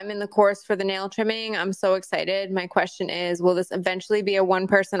I'm in the course for the nail trimming. I'm so excited. My question is, will this eventually be a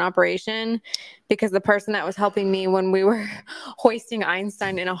one-person operation? Because the person that was helping me when we were hoisting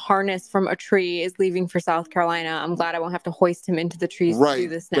Einstein in a harness from a tree is leaving for South Carolina. I'm glad I won't have to hoist him into the trees to do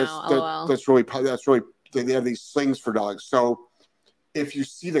this now. LOL. That's really, they have these slings for dogs. So if you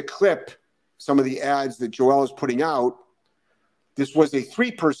see the clip, some of the ads that Joelle is putting out, this was a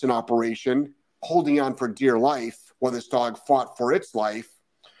 3-person operation holding on for dear life while this dog fought for its life.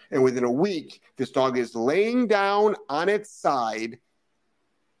 And within a week, this dog is laying down on its side,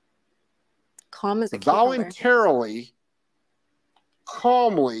 calm as a voluntarily,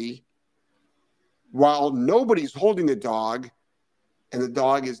 calmly, while nobody's holding the dog, and the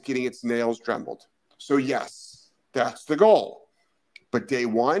dog is getting its nails dremelled. So yes, that's the goal. But day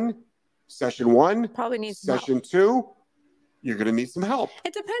 1, session 1, probably needs session 2, you're going to need some help.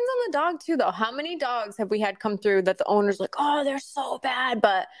 It depends on the dog too, though. How many dogs have we had come through that the owner's like, oh, they're so bad,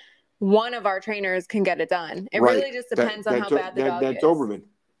 but one of our trainers can get it done? It really just depends on how bad the dog is. That Doberman.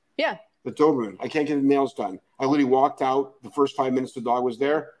 Yeah. The Doberman. I can't get the nails done. I literally walked out the first 5 minutes the dog was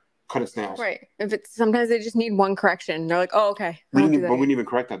there, cut its nails. Right. Sometimes they just need one correction. They're like, oh, okay. We didn't even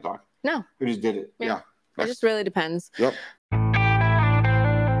correct that dog. No. We just did it. Yeah. It just really depends. Yep.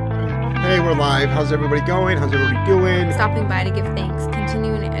 Hey, we're live. How's everybody going? How's everybody doing? Stopping by to give thanks.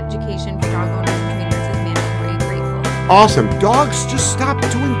 Continuing education for dog owners and trainers is mandatory. Grateful. Awesome. Dogs just stop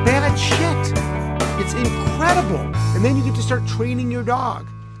doing bad shit. It's incredible. And then you get to start training your dog.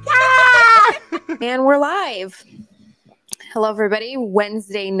 And we're live. Hello, everybody.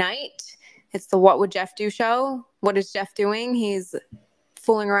 Wednesday night. It's the What Would Jeff Do show. What is Jeff doing? He's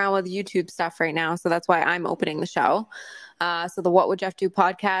fooling around with YouTube stuff right now. So that's why I'm opening the show. So the What Would Jeff Do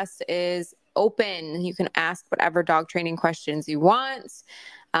podcast is open. You can ask whatever dog training questions you want,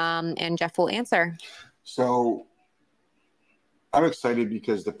 and Jeff will answer. So I'm excited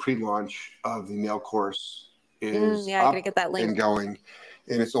because the pre-launch of the nail course is I gotta get that link and going,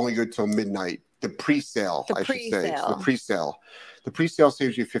 and it's only good till midnight. The pre-sale, I should say. It's the pre-sale. The pre-sale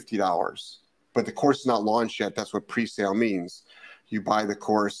saves you $50, but the course is not launched yet. That's what pre-sale means. You buy the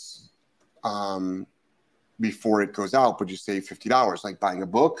course before it goes out, but you save $50, like buying a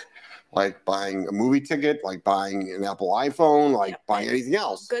book, like buying a movie ticket, like buying an Apple iPhone, like buying anything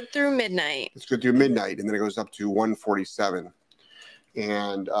else. Good through midnight. It's good through midnight, and then it goes up to $147.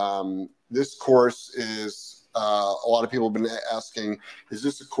 And this course is, a lot of people have been asking, is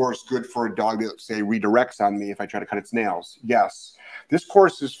this a course good for a dog that, say, redirects on me if I try to cut its nails? Yes. This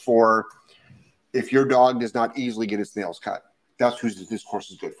course is for if your dog does not easily get its nails cut. That's who this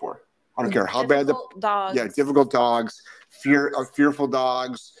course is good for. I don't care how bad difficult dogs, fearful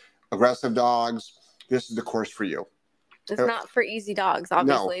dogs, aggressive dogs. This is the course for you. It's not for easy dogs,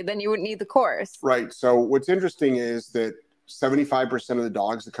 obviously. No. Then you wouldn't need the course. Right. So what's interesting is that 75% of the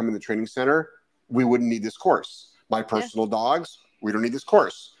dogs that come in the training center, we wouldn't need this course. My personal dogs, we don't need this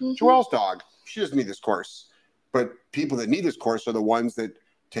course. Joelle's dog, she doesn't need this course. But people that need this course are the ones that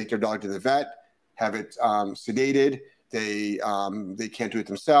take their dog to the vet, have it sedated. They can't do it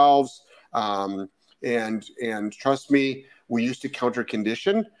themselves. And trust me, we used to counter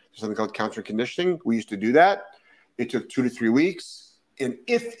condition. There's something called counter conditioning. We used to do that. It took 2 to 3 weeks. And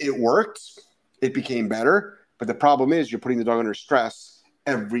if it worked, it became better. But the problem is you're putting the dog under stress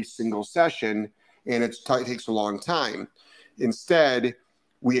every single session, and it takes a long time. Instead,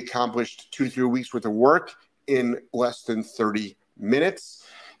 we accomplished 2 to 3 weeks worth of work in less than 30 minutes.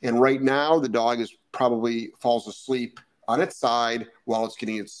 And right now, the dog probably falls asleep on its side while it's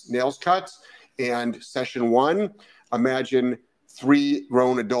getting its nails cut. And session 1, imagine 3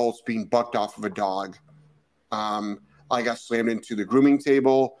 grown adults being bucked off of a dog. I got slammed into the grooming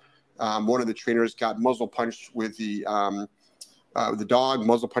table. One of the trainers got muzzle punched with the dog,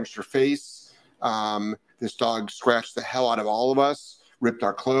 muzzle punched her face. This dog scratched the hell out of all of us, ripped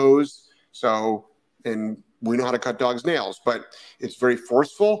our clothes. And we know how to cut dogs' nails, but it's very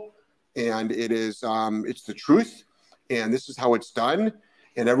forceful, and it's the truth. And this is how it's done.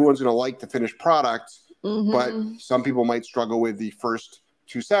 And everyone's going to like the finished product, but some people might struggle with the first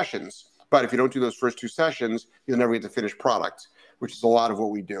 2 sessions. But if you don't do those first 2 sessions, you'll never get the finished product, which is a lot of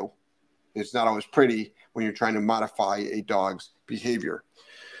what we do. It's not always pretty when you're trying to modify a dog's behavior.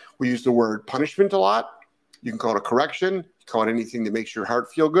 We use the word punishment a lot. You can call it a correction, call it anything that makes your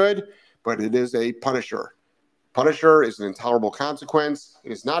heart feel good, but it is a punisher. Punisher is an intolerable consequence.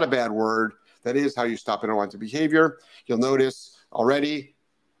 It is not a bad word. That is how you stop unwanted behavior. You'll notice already,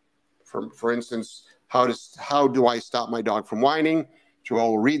 for instance, how do I stop my dog from whining? Joelle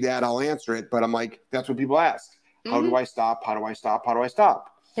will read that, I'll answer it, but I'm like, that's what people ask. How do I stop? How do I stop? How do I stop?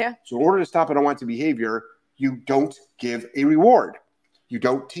 Yeah. So in order to stop an unwanted behavior, you don't give a reward. You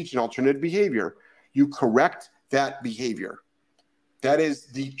don't teach an alternative behavior. You correct that behavior. That is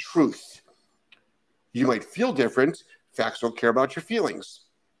the truth. You might feel different. Facts don't care about your feelings.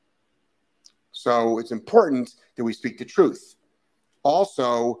 So it's important that we speak the truth.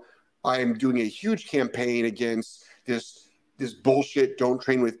 Also, I'm doing a huge campaign against this bullshit, don't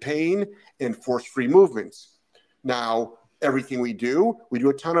train with pain and force-free movements. Now, everything we do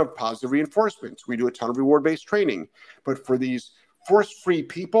a ton of positive reinforcements. We do a ton of reward-based training. But for these force-free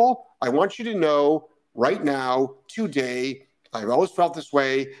people, I want you to know right now, today, I've always felt this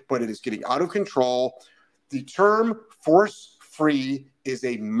way, but it is getting out of control. The term force-free is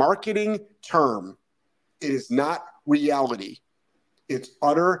a marketing term. It is not reality. It's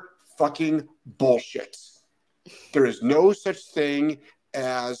utter fucking bullshit. There is no such thing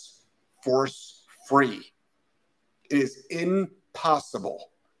as force-free. It is impossible.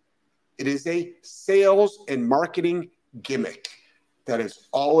 It is a sales and marketing gimmick. That is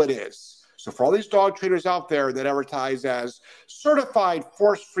all it is. So for all these dog trainers out there that advertise as certified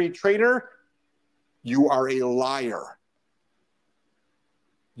force-free trainer, you are a liar.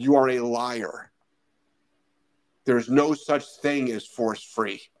 You are a liar. There's no such thing as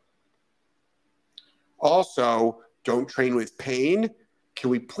force-free. Also, don't train with pain. Can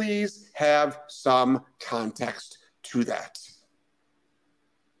we please have some context to that?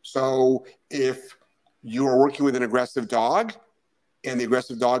 So if you are working with an aggressive dog and the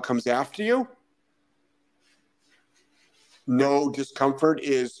aggressive dog comes after you, no discomfort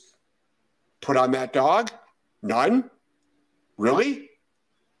is put on that dog? None? Really?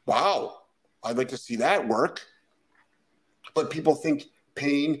 Wow. I'd like to see that work. But people think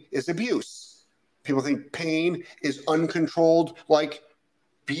pain is abuse. People think pain is uncontrolled, like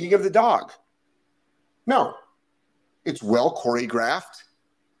beating of the dog. No. It's well choreographed.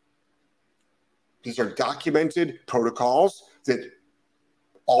 These are documented protocols that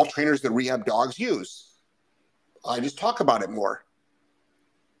all trainers that rehab dogs use. I just talk about it more.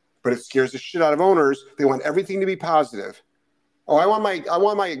 But it scares the shit out of owners. They want everything to be positive. Oh, I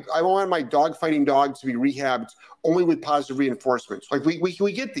want my dog fighting dog to be rehabbed only with positive reinforcements. Like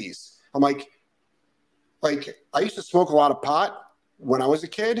we get these. I'm like I used to smoke a lot of pot when I was a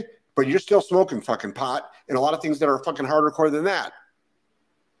kid, but you're still smoking fucking pot and a lot of things that are fucking hardcore than that.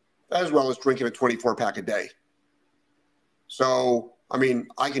 As well as drinking a 24-pack a day. So, I mean,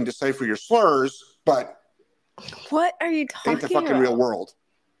 I can decipher your slurs, but what are you talking ain't the fucking about? real world.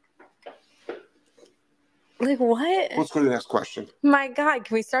 Like what? Let's go to the next question. My God,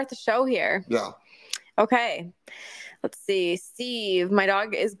 can we start the show here? Yeah. Okay. Let's see. Steve, my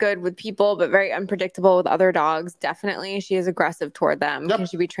dog is good with people, but very unpredictable with other dogs. Definitely, she is aggressive toward them. Yep. Can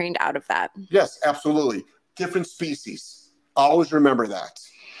she be trained out of that? Yes, absolutely. Different species. Always remember that.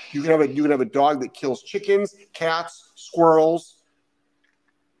 You can have a dog that kills chickens, cats, squirrels,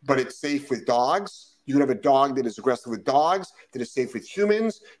 but it's safe with dogs. You can have a dog that is aggressive with dogs, that is safe with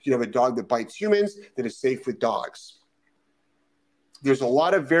humans. You can have a dog that bites humans, that is safe with dogs. There's a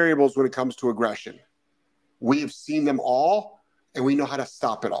lot of variables when it comes to aggression. We have seen them all, and we know how to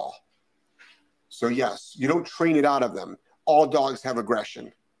stop it all. So yes, you don't train it out of them. All dogs have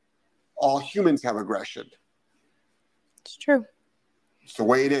aggression. All humans have aggression. It's true. It's the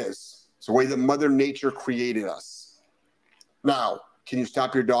way it is. It's the way that Mother Nature created us. Now, can you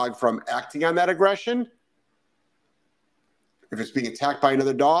stop your dog from acting on that aggression? If it's being attacked by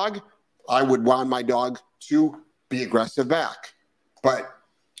another dog, I would want my dog to be aggressive back. But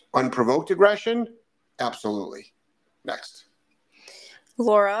unprovoked aggression, absolutely. Next.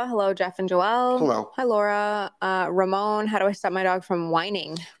 Laura, hello, Jeff and Joelle. Hello. Hi, Laura. Ramon, how do I stop my dog from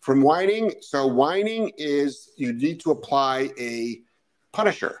whining? From whining, so whining is you need to apply a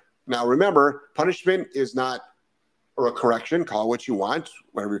punisher. Now, remember, punishment is not, or a correction, call it what you want,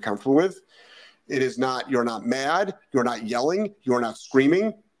 whatever you're comfortable with. It is not, you're not mad, you're not yelling, you're not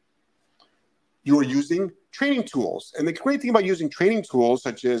screaming. You are using training tools. And the great thing about using training tools,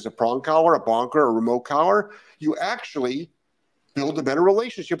 such as a prong collar, a bonker, a remote collar, you actually build a better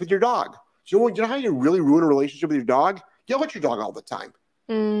relationship with your dog. So you know how you really ruin a relationship with your dog? Yell at your dog all the time.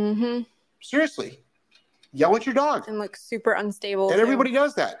 Mm-hmm. Seriously. Yell at your dog. And look super unstable. And too. everybody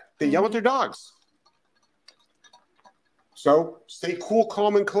does that. They yell at their dogs. So stay cool,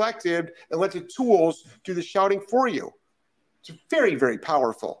 calm, and collected, and let the tools do the shouting for you. It's very, very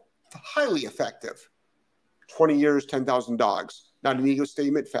powerful. Highly effective. 20 years, 10,000 dogs. Not an ego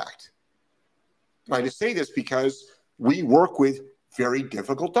statement, fact. I just say this because we work with very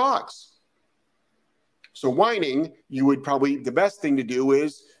difficult dogs. So whining, you would probably, the best thing to do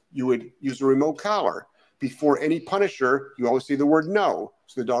is you would use a remote collar. Before any punisher, you always say the word no.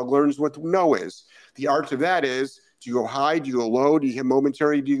 So the dog learns what no is. The art of that is Do you go high? Do you go low? Do you hit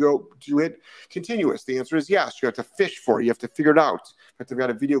momentary? Do you hit continuous? The answer is yes. You have to fish for it. You have to figure it out. In fact, I've got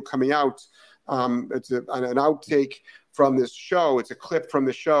a video coming out. It's an outtake from this show. It's a clip from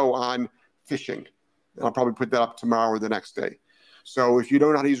the show on fishing. And I'll probably put that up tomorrow or the next day. So if you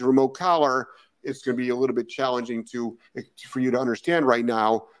don't know how to use a remote collar, it's going to be a little bit challenging for you to understand right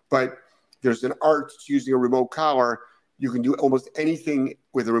now. But there's an art to using a remote collar. You can do almost anything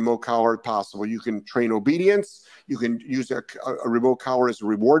with a remote collar possible. You can train obedience. You can use a remote collar as a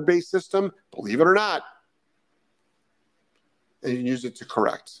reward-based system, believe it or not. And you can use it to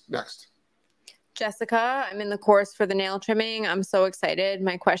correct. Next. Jessica, I'm in the course for the nail trimming. I'm so excited.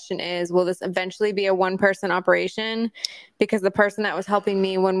 My question is, will this eventually be a one-person operation? Because the person that was helping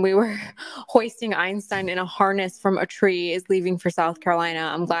me when we were hoisting Einstein in a harness from a tree is leaving for South Carolina.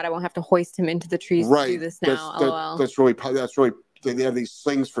 I'm glad I won't have to hoist him into the trees to do this now. LOL. That's really, they have these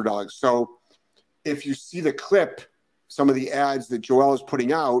slings for dogs. So if you see the clip, some of the ads that Joelle is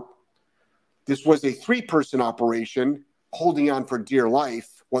putting out, this was a 3-person operation holding on for dear life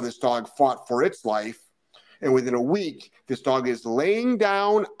while this dog fought for its life. And within a week, this dog is laying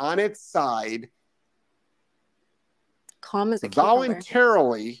down on its side, calm as a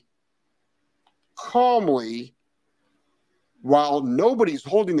voluntarily, calmly, while nobody's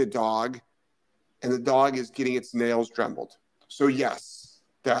holding the dog, and the dog is getting its nails dremelled. So yes,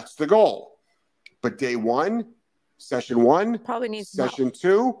 that's the goal. But day 1, session 1, probably needs session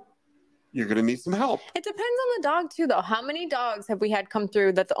 2, you're going to need some help. It depends on the dog too, though. How many dogs have we had come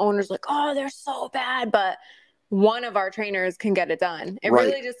through that the owner's like, oh, they're so bad, but one of our trainers can get it done? It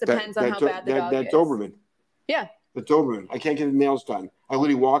really just depends on how bad the dog is. That Doberman. Yeah. The Doberman. I can't get the nails done. I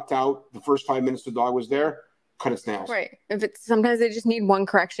literally walked out the first 5 minutes the dog was there, cut its nails. Right. Sometimes they just need one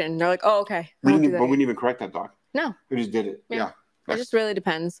correction. They're like, oh, okay. We didn't even correct that dog. No. We just did it. Yeah. It just really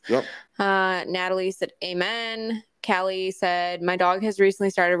depends. Yep. Natalie said, amen. Callie said, my dog has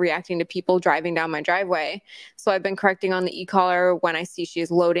recently started reacting to people driving down my driveway. So I've been correcting on the e-collar when I see she is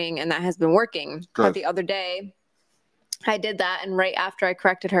loading, and that has been working. Good. But the other day, I did that, and right after I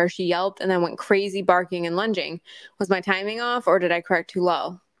corrected her, she yelped and then went crazy barking and lunging. Was my timing off, or did I correct too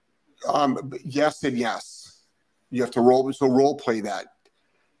low? Yes and yes. You have to role play that.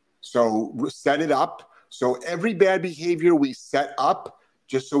 So set it up. So every bad behavior we set up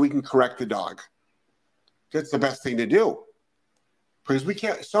just so we can correct the dog. That's the best thing to do.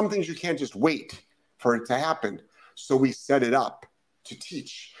 Because some things you can't just wait for it to happen. So we set it up to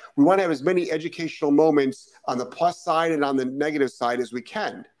teach. We want to have as many educational moments on the plus side and on the negative side as we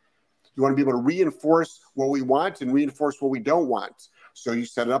can. You want to be able to reinforce what we want and reinforce what we don't want. So you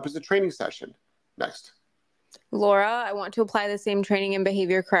set it up as a training session. Next. Laura, I want to apply the same training and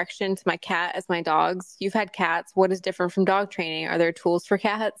behavior correction to my cat as my dogs. You've had cats. What is different from dog training? Are there tools for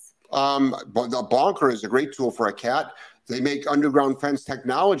cats? The bonker is a great tool for a cat. They make underground fence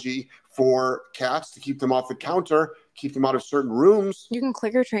technology for cats to keep them off the counter, keep them out of certain rooms. You can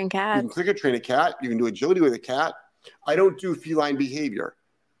clicker train cats. You can clicker train a cat. You can do agility with a cat. I don't do feline behavior.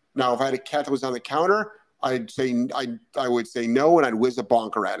 Now, if I had a cat that was on the counter, I would say no, and I'd whiz a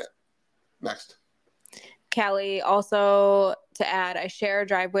bonker at it. Next. Callie, also to add, I share a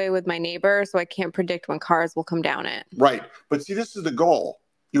driveway with my neighbor, so I can't predict when cars will come down it. Right. But see, this is the goal.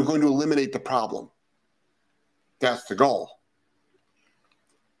 You're going to eliminate the problem. That's the goal.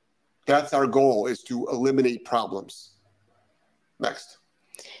 That's our goal, is to eliminate problems. Next.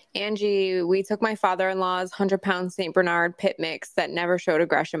 Angie, we took my father-in-law's 100-pound St. Bernard pit mix that never showed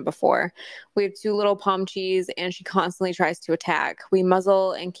aggression before. We have 2 little Pomchies, and she constantly tries to attack. We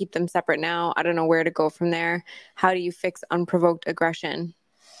muzzle and keep them separate now. I don't know where to go from there. How do you fix unprovoked aggression?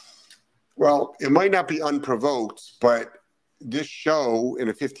 Well, it might not be unprovoked, but this show in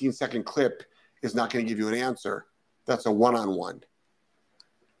a 15-second clip is not going to give you an answer. That's a one-on-one.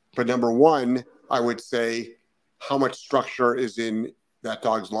 But number one, I would say, how much structure is in that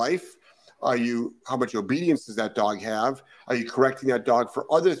dog's life? How much obedience does that dog have? Are you correcting that dog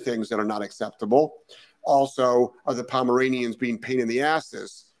for other things that are not acceptable? Also, are the Pomeranians being pain in the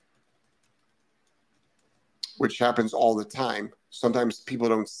asses? Which happens all the time. Sometimes people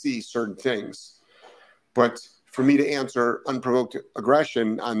don't see certain things. But for me to answer unprovoked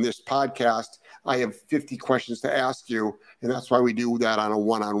aggression on this podcast, I have 50 questions to ask you, and that's why we do that on a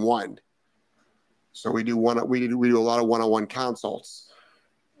one-on-one. So we do a lot of one-on-one consults.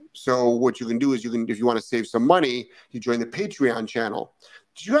 So what you can do is if you want to save some money, you join the Patreon channel.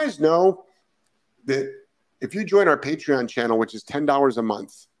 Did you guys know that if you join our Patreon channel, which is $10 a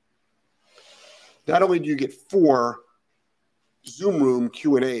month, not only do you get 4 Zoom room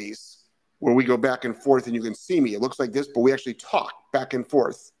Q&As where we go back and forth and you can see me. It looks like this, but we actually talk back and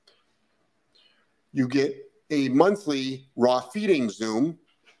forth. You get a monthly raw feeding Zoom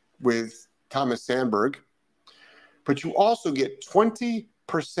with Thomas Sandberg, but you also get 20%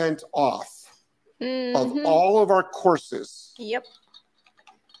 off of all of our courses. Yep.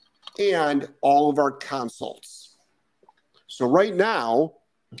 And all of our consults. So right now,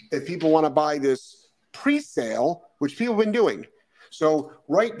 if people want to buy this pre-sale, which people have been doing. So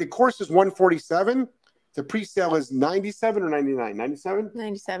the course is $147. The pre-sale is $97 or $99? $97?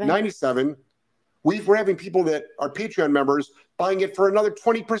 $97. We're having people that are Patreon members buying it for another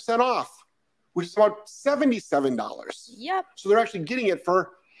 20% off, which is about $77. Yep. So they're actually getting it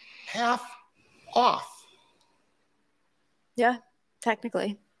for half off. Yeah,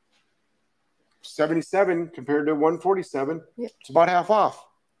 technically. 77 compared to 147. Yep. It's about half off.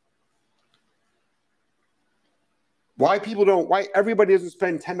 Why everybody doesn't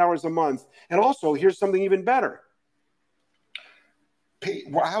spend $10 a month. And also, here's something even better.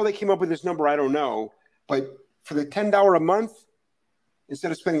 How they came up with this number, I don't know. But for the $10 a month, instead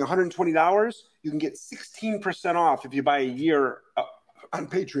of spending $120, you can get 16% off if you buy a year on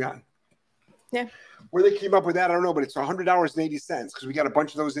Patreon. Yeah. Where they came up with that, I don't know, but it's $100.80 because we got a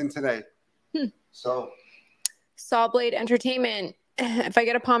bunch of those in today. So, Sawblade Entertainment. If I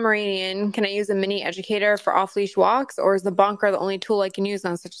get a Pomeranian, can I use a mini educator for off-leash walks, or is the bonker the only tool I can use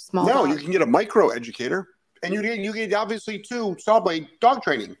on such a small dog? No, you can get a micro educator, and you get obviously too Sawblade dog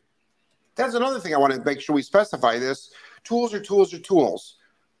training. That's another thing I want to make sure we specify this. Tools are tools are tools.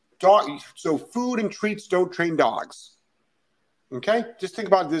 So food and treats don't train dogs. Okay? Just think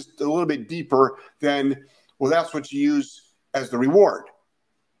about this a little bit deeper than, well, that's what you use as the reward.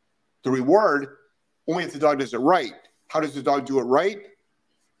 The reward, only if the dog does it right. How does the dog do it right?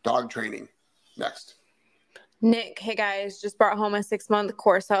 Dog training. Next. Nick, hey guys, just brought home a 6-month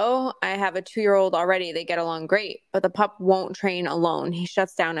Corso. I have a 2-year-old already. They get along great, but the pup won't train alone. He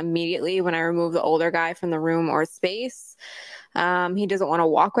shuts down immediately when I remove the older guy from the room or space. He doesn't want to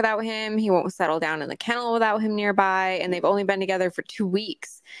walk without him. He won't settle down in the kennel without him nearby. And they've only been together for 2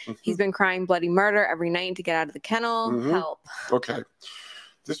 weeks. He's been crying bloody murder every night to get out of the kennel. Help. Okay.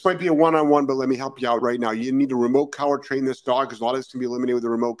 This might be a one-on-one, but let me help you out right now. You need to remote collar train this dog because a lot of this can be eliminated with a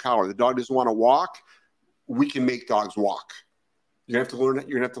remote collar. The dog doesn't want to walk. We can make dogs walk. You're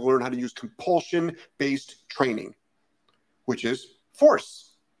gonna have to learn how to use compulsion-based training, which is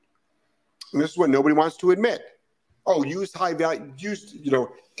force. And this is what nobody wants to admit. Oh, use high value,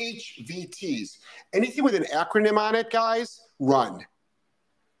 HVTs. Anything with an acronym on it, guys, run.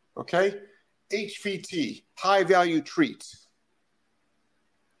 Okay? HVT, high value treats.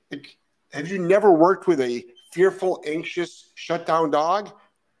 Have you never worked with a fearful, anxious, shut down dog?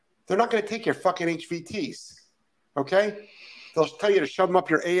 They're not going to take your fucking HVTs. Okay? They'll tell you to shove them up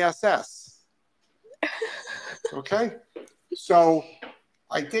your ASS. Okay? So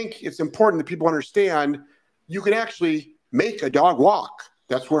I think it's important that people understand you can actually make a dog walk.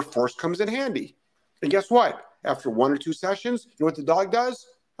 That's where force comes in handy. And guess what? After 1 or 2 sessions, you know what the dog does?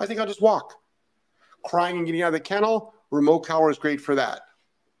 I think I'll just walk. Crying and getting out of the kennel, remote collar is great for that.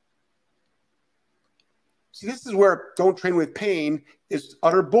 See, this is where don't train with pain is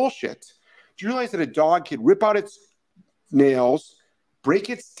utter bullshit. Do you realize that a dog can rip out its nails, break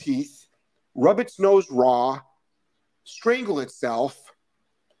its teeth, rub its nose raw, strangle itself,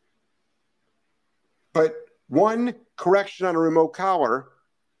 but one correction on a remote collar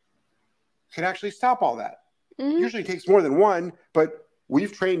can actually stop all that. Usually it takes more than one, but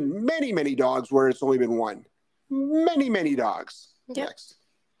we've trained many, many dogs where it's only been one. Many, many dogs. Yep. Next.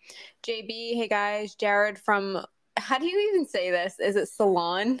 JB, hey guys, Jared from, how do you even say this? Is it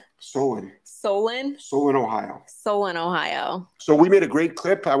Solon? Solon, Ohio. Solon, Ohio. So we made a great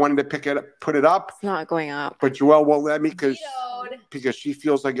clip. I wanted to put it up. It's not going up. But Joelle won't let me because she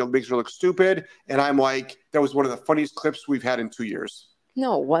feels like it makes her look stupid. And I'm like, that was one of the funniest clips we've had in 2 years.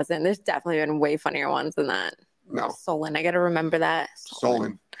 No, it wasn't. There's definitely been way funnier ones than that. No. Solon. I got to remember that.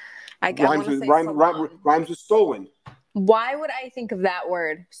 Solon. Rhymes with stolen. Why would I think of that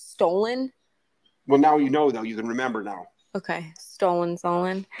word? Stolen? Well, now you know, though. You can remember now. Okay. Stolen,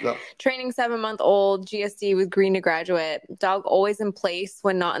 Solon. Yep. Training 7-month-old, GSD with green to graduate. Dog always in place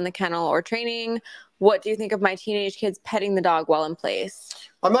when not in the kennel or training. What do you think of my teenage kids petting the dog while in place?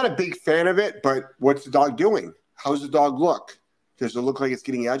 I'm not a big fan of it, but what's the dog doing? How does the dog look? Does it look like it's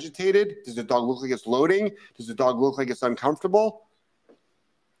getting agitated? Does the dog look like it's loading? Does the dog look like it's uncomfortable?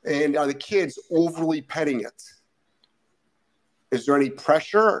 And are the kids overly petting it? Is there any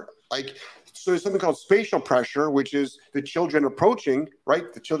pressure? So there's something called spatial pressure, which is the children approaching,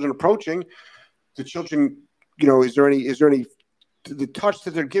 right? The children, is there any, the touch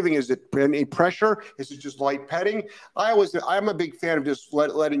that they're giving, is it any pressure? Is it just light petting? I'm a big fan of just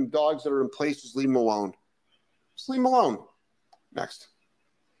letting dogs that are in place, just leave them alone. Just leave them alone. Next.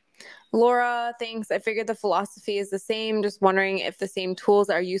 Laura thinks, I figured the philosophy is the same. Just wondering if the same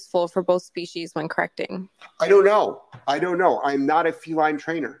tools are useful for both species when correcting. I don't know. I'm not a feline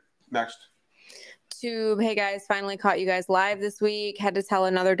trainer. Next. Tube, hey guys, finally caught you guys live this week. Had to tell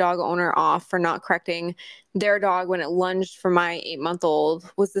another dog owner off for not correcting their dog when it lunged for my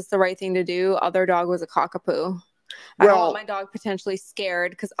 8-month-old. Was this the right thing to do? Other dog was a cockapoo. I don't want my dog potentially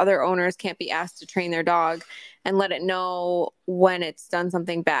scared because other owners can't be asked to train their dog and let it know when it's done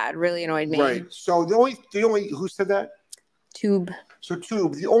something bad. Really annoyed me. Right. So the only who said that? Tube. So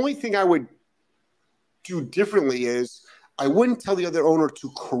Tube, the only thing I would do differently is I wouldn't tell the other owner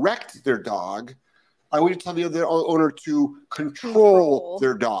to correct their dog. I would tell the other owner to control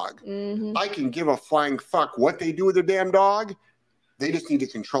their dog. Mm-hmm. I can give a flying fuck what they do with their damn dog. They just need to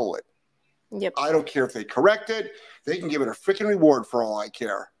control it. Yep. I don't care if they correct it. They can give it a freaking reward for all I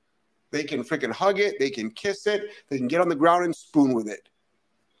care. They can freaking hug it. They can kiss it. They can get on the ground and spoon with it.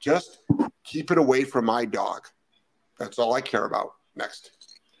 Just keep it away from my dog. That's all I care about. Next.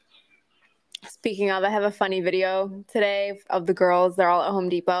 Speaking of, I have a funny video today of the girls. They're all at Home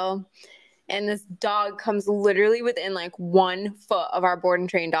Depot. And this dog comes literally within like 1 foot of our board and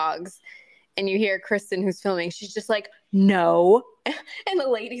train dogs. And you hear Kristen, who's filming, she's just like, no. And the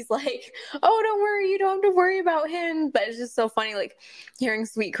lady's like, oh, don't worry. You don't have to worry about him. But it's just so funny, like hearing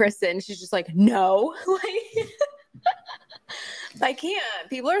sweet Kristen. She's just like, no. Like, I can't.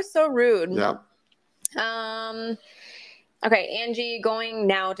 People are so rude. Yeah. Okay, Angie, going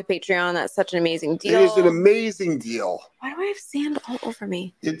now to Patreon. That's such an amazing deal. It is an amazing deal. Why do I have sand all over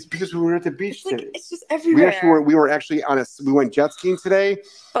me? It's because we were at the beach today. It's just everywhere. We were actually we went jet skiing today.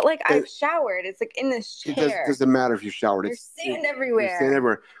 But like I've showered. It's like in this chair. It doesn't matter if you showered. There's sand everywhere. There's sand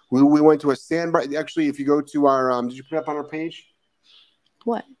everywhere. We went to a sandbar. Actually, if you go to our, did you put it up on our page?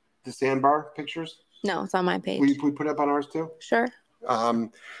 What? The sandbar pictures? No, it's on my page. We put it up on ours too? Sure.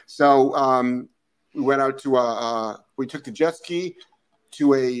 We went out to we took the jet ski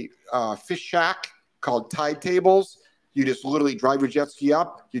to a fish shack called Tide Tables. You just literally drive your jet ski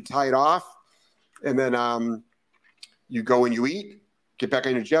up, you tie it off, and then you go and you eat, get back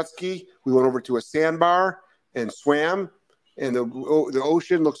on your jet ski. We went over to a sandbar and swam, and the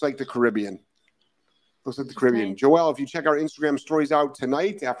ocean looks like the Caribbean. Looks like the Caribbean. Nice. Joelle, if you check our Instagram stories out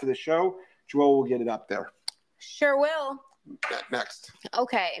tonight after the show, Joelle will get it up there. Sure will. Next.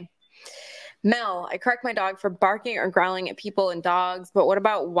 Okay. Mel, I correct my dog for barking or growling at people and dogs, but what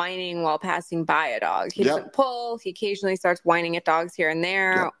about whining while passing by a dog? He doesn't pull. He occasionally starts whining at dogs here and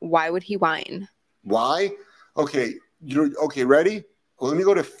there. Yep. Why would he whine? Why? Okay. Okay, ready? Well, let me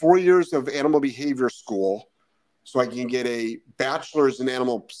go to 4 years of animal behavior school so I can get a bachelor's in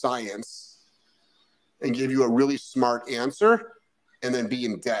animal science and give you a really smart answer and then be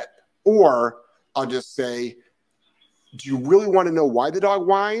in debt. Or I'll just say, do you really want to know why the dog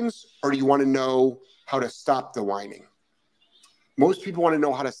whines, or do you want to know how to stop the whining? Most people want to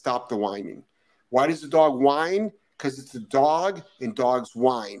know how to stop the whining. Why does the dog whine? Because it's a dog and dogs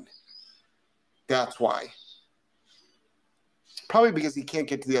whine. That's why. Probably because he can't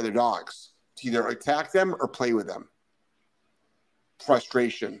get to the other dogs to either attack them or play with them.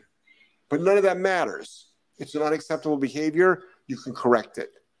 Frustration. But none of that matters. It's an unacceptable behavior. You can correct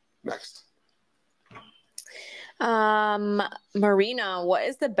it. Next. Marina, what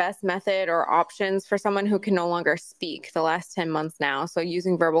is the best method or options for someone who can no longer speak the last 10 months now? So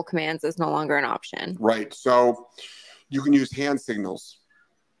using verbal commands is no longer an option. Right. So you can use hand signals.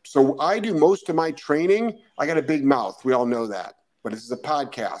 So I do most of my training. I got a big mouth. We all know that. But this is a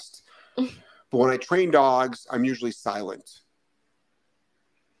podcast. But when I train dogs, I'm usually silent.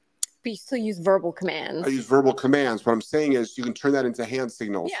 But you still use verbal commands. I use verbal commands. What I'm saying is you can turn that into hand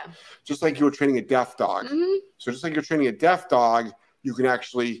signals. Yeah. Just like you were training a deaf dog. Mm-hmm. So just like you're training a deaf dog, you can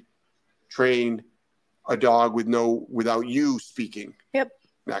actually train a dog without you speaking. Yep.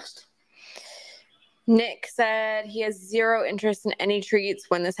 Next. Nick said he has zero interest in any treats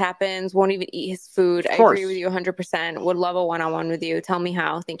when this happens. Won't even eat his food. I agree with you 100%. Would love a one-on-one with you. Tell me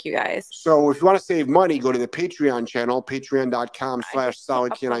how. Thank you guys. So if you want to save money, go to the Patreon channel,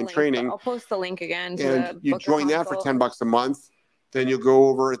 patreon.com/solidcanine I'll post the link again. And you join that for $10 a month. Then you'll go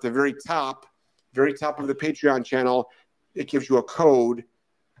over at the very top of the Patreon channel. It gives you a code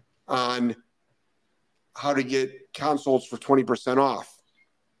on how to get consults for 20% off.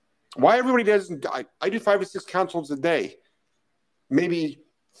 Why everybody doesn't, I do 5 to 6 consults a day. Maybe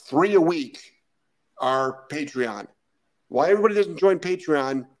 3 a week are Patreon. Why everybody doesn't join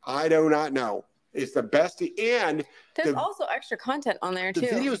Patreon, I do not know. It's the best. And there's also extra content on there too. The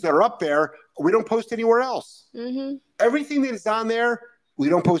videos that are up there, we don't post anywhere else. Mm-hmm. Everything that is on there, we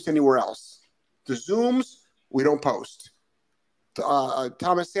don't post anywhere else. The Zooms, we don't post.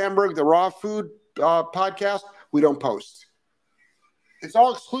 Thomas Sandberg, the Raw Food podcast, we don't post. It's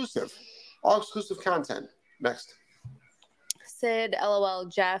all exclusive content. Next. Sid, LOL,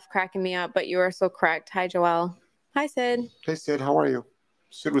 Jeff, cracking me up, but you are so correct. Hi, Joelle. Hi, Sid. Hey, Sid, how are you?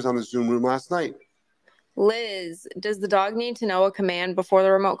 Sid was on the Zoom room last night. Liz, does the dog need to know a command before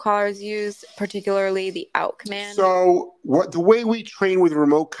the remote collar is used, particularly the out command? So the way we train with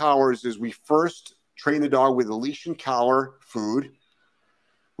remote collars is we first train the dog with a leash and collar food.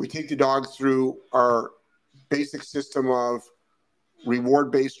 We take the dog through our basic system of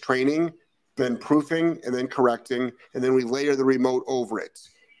reward-based training, then proofing, and then correcting, and then we layer the remote over it.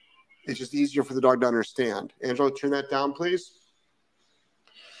 It's just easier for the dog to understand. Angela, turn that down, please.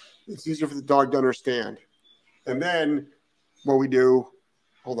 It's easier for the dog to understand. And then what we do,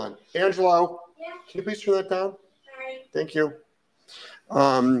 hold on. Angelo, yeah. Can you please turn that down? Sorry. Thank you.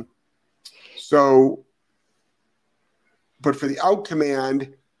 But for the out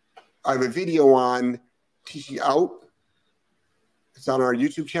command, I have a video on teaching out. It's on our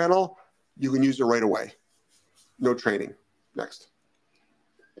YouTube channel. You can use it right away. No training. Next.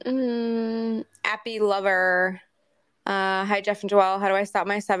 Appy Lover. Hi, Jeff and Joelle. How do I stop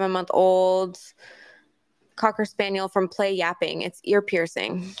my 7-month-old Cocker Spaniel from play yapping? It's ear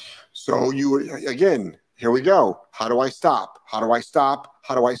piercing. So again, here we go. How do I stop? How do I stop?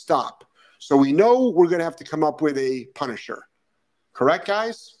 How do I stop? So we know we're going to have to come up with a punisher. Correct,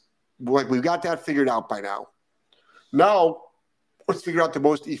 guys? We've got that figured out by now. Now, let's figure out the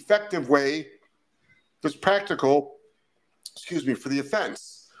most effective way that's practical, for the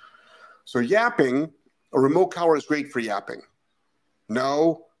offense. So yapping, a remote collar is great for yapping.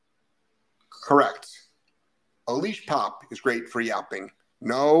 No. Correct. A leash pop is great for yapping.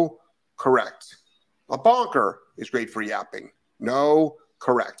 No. Correct. A bonker is great for yapping. No.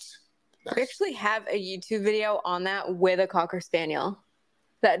 Correct. Next. We actually have a YouTube video on that with a Cocker Spaniel.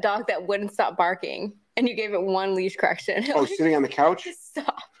 That dog that wouldn't stop barking. And you gave it one leash correction. Oh, sitting on the couch?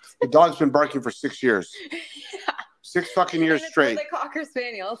 Stop. The dog's been barking for 6 years. Yeah. 6 fucking years straight. The Cocker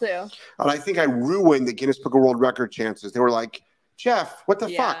Spaniel, too. And I think I ruined the Guinness Book of World Record chances. They were like, Jeff, what the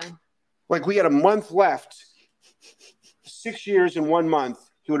fuck? Like, we had a month left. 6 years and 1 month,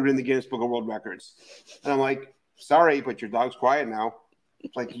 he would have been in the Guinness Book of World Records. And I'm like, sorry, but your dog's quiet now.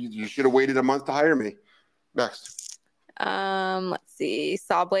 It's like, you should have waited a month to hire me. Next. Let's see.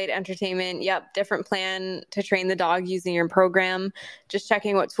 Sawblade Entertainment. Yep. Different plan to train the dog using your program. Just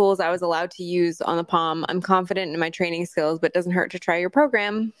checking what tools I was allowed to use on the Palm. I'm confident in my training skills, but it doesn't hurt to try your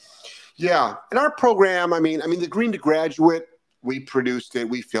program. Yeah. And our program, I mean, the Green to Graduate, we produced it,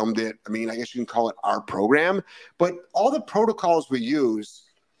 we filmed it. I mean, I guess you can call it our program, but all the protocols we use,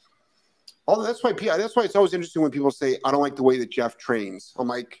 that's why it's always interesting when people say, I don't like the way that Jeff trains. I'm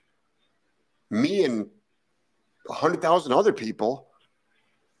like, me and 100,000 other people.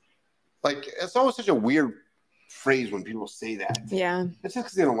 Like, it's always such a weird phrase when people say that. Yeah. It's just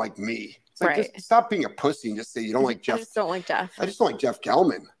because they don't like me. It's like, just stop being a pussy and just say you don't like Jeff. I just don't like Jeff. I just don't like Jeff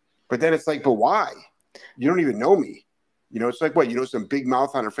Gelman. But then it's like, but why? You don't even know me. It's like, what, some big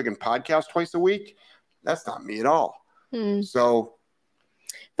mouth on a freaking podcast twice a week? That's not me at all. So.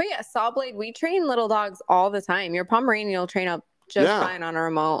 But yeah, Sawblade, we train little dogs all the time. Your Pomeranian will train up just fine on a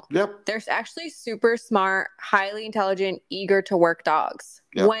remote. Yep. There's actually super smart, highly intelligent, eager to work dogs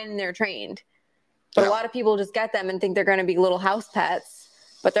when they're trained. But a lot of people just get them and think they're going to be little house pets.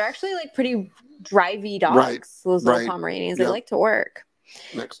 But they're actually like pretty drivey dogs, those little Pomeranians. They like to work.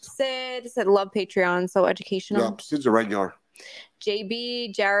 Next. Sid said, love Patreon, so educational. Yep, Sid's a regular.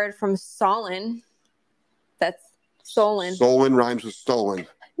 JB, Jared from Solon. That's Solon. Solon rhymes with stolen.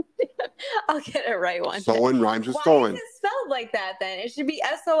 I'll get it right one. Solon rhymes with stolen. Why is it spelled like that then? It should be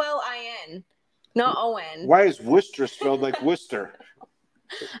Solin, not On. Why is Worcester spelled like Worcester?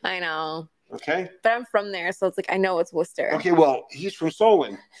 I know. Okay. But I'm from there, so it's like I know it's Worcester. Okay, well, he's from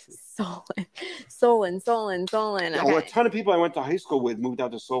Solon. Solon. Yeah, well, a ton of people I went to high school with moved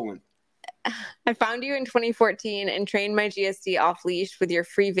out to Solon. I found you in 2014 and trained my GSD off leash with your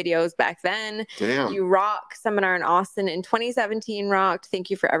free videos back then. Damn. You rock. Seminar in Austin in 2017 rocked. Thank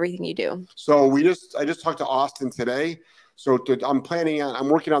you for everything you do. So I just talked to Austin today. So I'm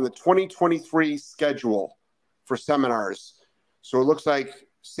working on the 2023 schedule for seminars. So it looks like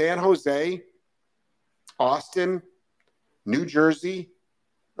San Jose, Austin, New Jersey.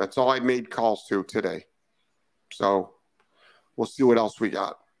 That's all I made calls to today. So we'll see what else we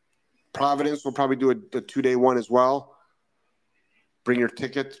got. Providence will probably do a 2-day one as well. Bring your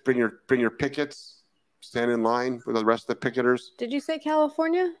tickets, bring your pickets, stand in line with the rest of the picketers. Did you say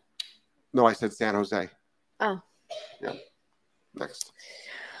California? No, I said San Jose. Oh. Yeah. Next.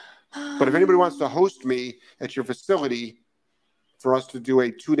 But if anybody wants to host me at your facility for us to do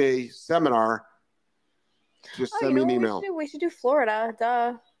a 2-day seminar, just send me an email. We should do Florida.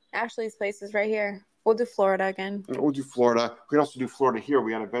 Duh. Ashley's place is right here. We'll do Florida again. We'll do Florida. We can also do Florida here.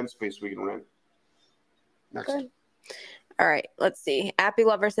 We got event space we can rent. Next. Good. All right. Let's see. Appy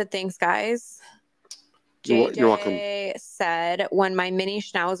Lover said, thanks, guys. You're welcome. JJ said, when my mini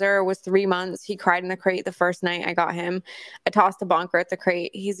schnauzer was 3 months, he cried in the crate the first night I got him. I tossed a bonker at the crate.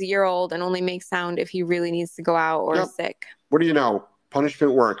 He's a year old and only makes sound if he really needs to go out or is sick. What do you know?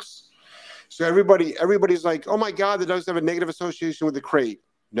 Punishment works. So everybody's like, oh my God, the dogs have a negative association with the crate.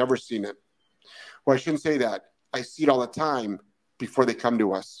 Never seen it. Well, I shouldn't say that. I see it all the time before they come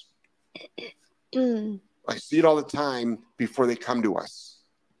to us. I see it all the time before they come to us.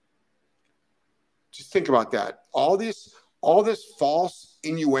 Just think about that. All this false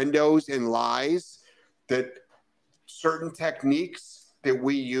innuendos and lies that certain techniques that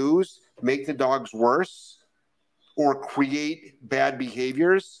we use make the dogs worse or create bad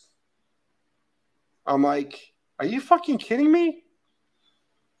behaviors. I'm like, are you fucking kidding me?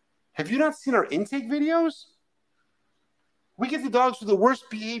 Have you not seen our intake videos? We get the dogs with the worst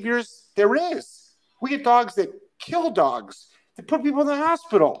behaviors there is. We get dogs that kill dogs, that put people in the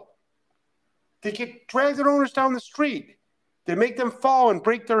hospital. They drag their owners down the street. They make them fall and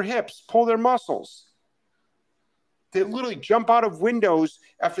break their hips, pull their muscles. They literally jump out of windows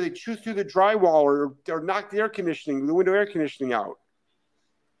after they chew through the drywall or knock the window air conditioning out.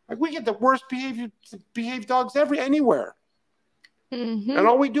 Like, we get the worst behaved dogs anywhere. Mm-hmm. And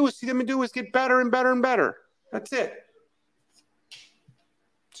all we do is see them do is get better and better and better. That's it.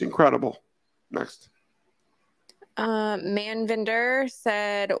 It's incredible. Next. Manvinder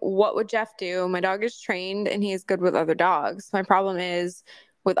said, what would Jeff do? My dog is trained and he is good with other dogs. My problem is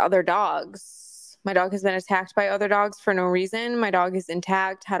with other dogs. My dog has been attacked by other dogs for no reason. My dog is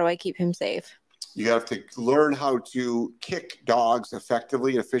intact. How do I keep him safe? You have to learn how to kick dogs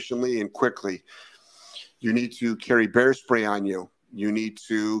effectively, efficiently, and quickly. You need to carry bear spray on you. You need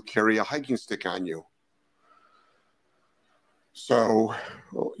to carry a hiking stick on you. So,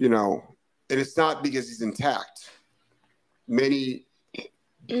 and it's not because he's intact. Many,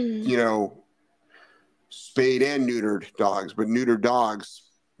 spayed and neutered dogs, but neutered dogs,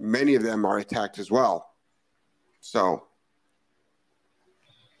 many of them are attacked as well. So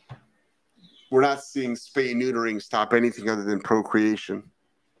we're not seeing spay neutering stop anything other than procreation.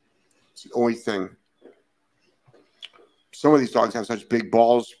 It's the only thing. Some of these dogs have such big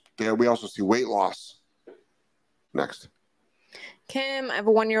balls. We also see weight loss. Next. Kim, I have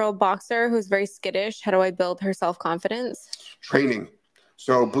a 1-year-old boxer who's very skittish. How do I build her self-confidence? Training.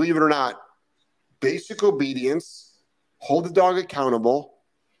 So believe it or not, basic obedience, hold the dog accountable,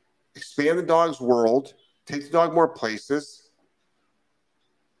 expand the dog's world, take the dog more places,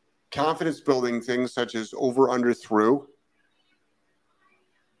 confidence building things such as over, under, through.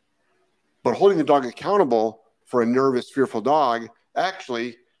 But holding the dog accountable for a nervous, fearful dog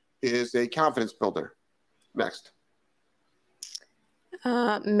actually is a confidence builder. Next.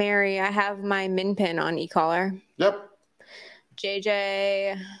 Mary, I have my min pin on e-collar. Yep.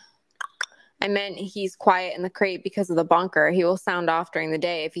 JJ, I meant he's quiet in the crate because of the bunker. He will sound off during the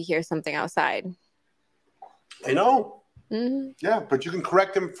day if he hears something outside. I know. Mm-hmm. Yeah, but you can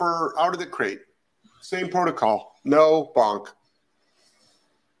correct him for out of the crate. Same protocol. No bonk.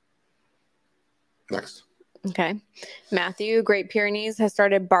 Next. Okay. Matthew, Great Pyrenees, has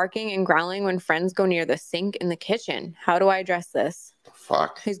started barking and growling when friends go near the sink in the kitchen. How do I address this?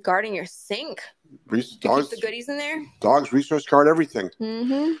 Fuck. He's guarding your sink. Dogs, keep the goodies in there? Dogs resource guard everything.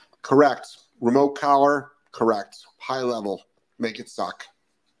 Mm-hmm. Correct. Remote collar, correct. High level, make it suck.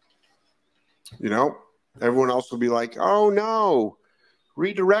 Everyone else will be like, oh no,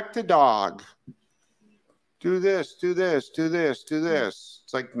 redirect the dog. Do this, do this, do this, do this.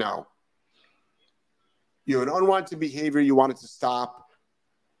 It's like, no. You have an unwanted behavior, you want it to stop.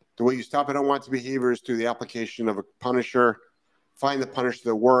 The way you stop an unwanted behavior is through the application of a punisher. Find the punisher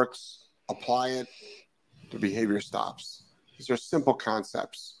that works, apply it, the behavior stops. These are simple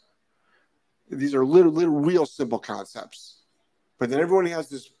concepts. These are little real simple concepts. But then everyone has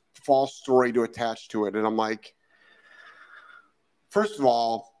this false story to attach to it. And I'm like, first of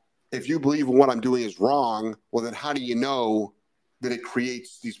all, if you believe what I'm doing is wrong, well, then how do you know that it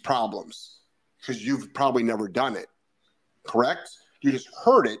creates these problems? Because you've probably never done it, correct? You just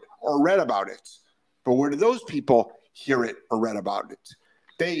heard it or read about it. But where do those people hear it or read about it?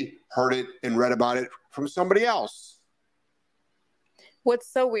 They heard it and read about it from somebody else. What's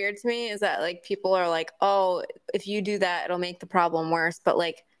so weird to me is that people are like, oh, if you do that, it'll make the problem worse. But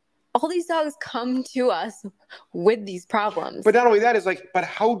all these dogs come to us with these problems. But not only that, is like, but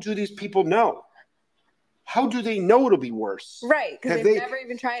how do these people know? How do they know it'll be worse? Right, because they've never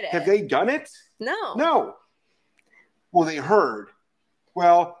even tried it. Have they done it? No. No. Well, they heard.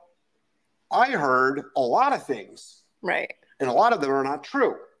 Well, I heard a lot of things. Right. And a lot of them are not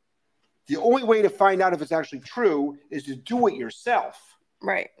true. The only way to find out if it's actually true is to do it yourself.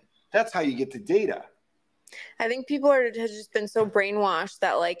 Right. That's how you get the data. I think people have just been so brainwashed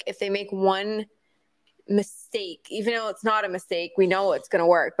that, like, if they make one mistake, even though it's not a mistake, we know it's going to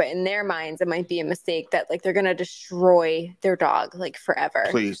work, but in their minds, it might be a mistake that, like, they're going to destroy their dog, like, forever.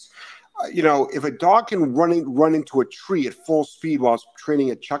 Please. If a dog can run into a tree at full speed while it's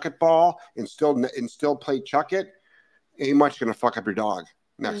training a chuck it ball and still play chuck it, ain't much going to fuck up your dog.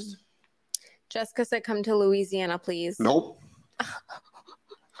 Next. Jessica said, come to Louisiana, please. Nope.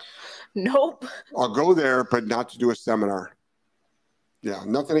 Nope. I'll go there, but not to do a seminar. Yeah,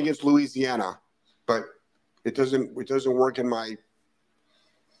 nothing against Louisiana, but it doesn't work in my.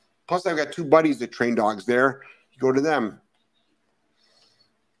 Plus, I've got two buddies that train dogs there. You go to them.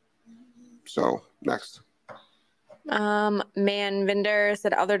 So next. Vinder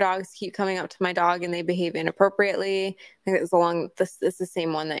said other dogs keep coming up to my dog and they behave inappropriately. I think it was along this is the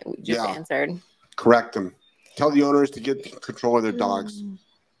same one that we just answered. Correct them. Tell the owners to get control of their dogs.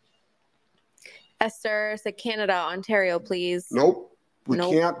 Esther said Canada, Ontario, please. Nope. We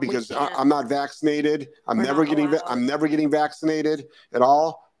can't because I'm not vaccinated. I'm never getting vaccinated at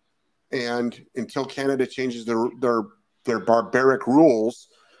all. And until Canada changes their barbaric rules,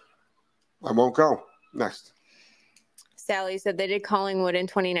 I won't go. Next. Sally said they did Collingwood in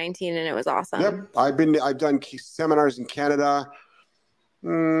 2019 and it was awesome. Yep. I've done seminars in Canada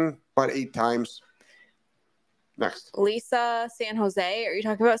about 8 times. Next. Lisa, San Jose. Are you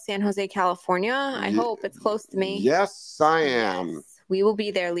talking about San Jose, California? I hope it's close to me. Yes, I am. Yes. We will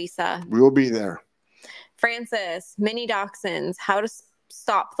be there, Lisa. We will be there. Francis, mini dachshunds. How to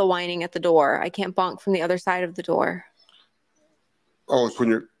stop the whining at the door. I can't bonk from the other side of the door. Oh, it's when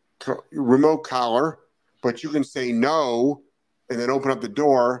you're remote collar, but you can say no and then open up the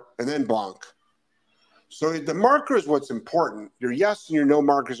door and then bonk. So the marker is what's important. Your yes and your no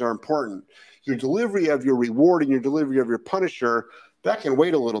markers are important. Your delivery of your reward and your delivery of your punisher, that can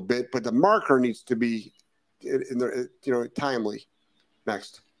wait a little bit, but the marker needs to be timely.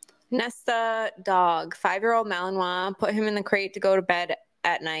 Next. Nesta dog, 5-year-old Malinois. Put him in the crate to go to bed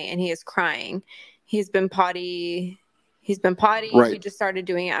at night and he is crying. He's been potty. Right. He just started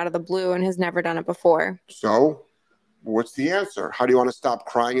doing it out of the blue and has never done it before. So what's the answer? How do you want to stop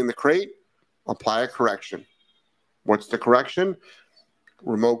crying in the crate? Apply a correction. What's the correction?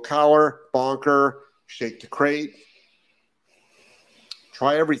 Remote collar, bonker, shake the crate.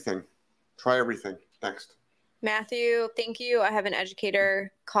 Try everything. Next. Matthew, thank you. I have an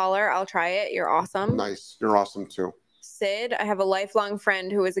educator collar. I'll try it. You're awesome. Nice. You're awesome too. Sid, I have a lifelong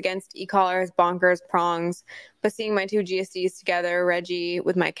friend who is against e-collars, bonkers, prongs, but seeing my 2 GSDs together, Reggie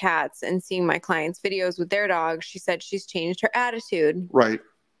with my cats, and seeing my clients' videos with their dogs, she said she's changed her attitude. Right.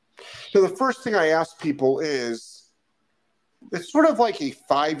 So the first thing I ask people is, it's sort of like a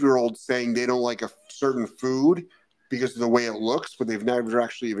 5-year-old saying they don't like a certain food because of the way it looks, but they've never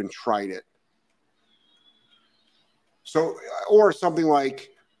actually even tried it. So, or something like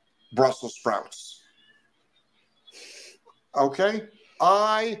Brussels sprouts. Okay?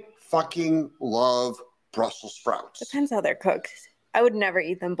 I fucking love Brussels sprouts. Depends how they're cooked. I would never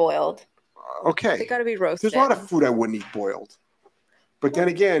eat them boiled. Okay. They got to be roasted. There's a lot of food I wouldn't eat boiled. But then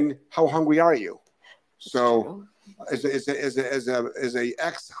again, how hungry are you? So, as a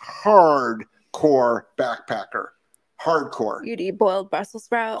ex-hardcore backpacker, hardcore. You'd eat boiled Brussels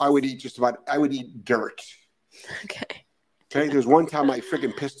sprouts? I would eat dirt. Okay. There's one time I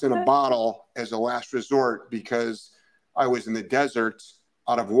freaking pissed in a bottle as a last resort because I was in the desert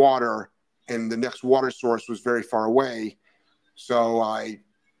out of water and the next water source was very far away. So I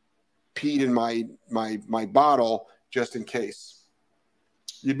peed in my bottle just in case.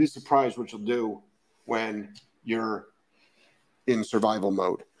 You'd be surprised what you'll do when you're in survival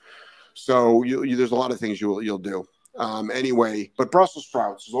mode. So there's a lot of things you'll do. Anyway, but Brussels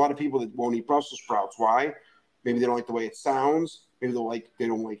sprouts. There's a lot of people that won't eat Brussels sprouts. Why? Maybe they don't like the way it sounds. Maybe they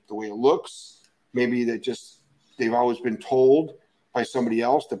don't like the way it looks. Maybe they've always been told by somebody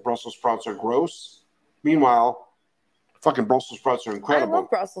else that Brussels sprouts are gross. Meanwhile, fucking Brussels sprouts are incredible. I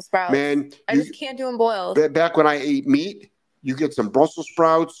love Brussels sprouts. Man, I just can't do them boiled. Back when I ate meat, you get some Brussels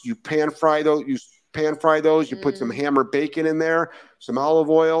sprouts, you pan fry those, you put some ham or bacon in there, some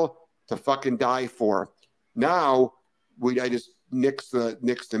olive oil to fucking die for. Now, I just nix the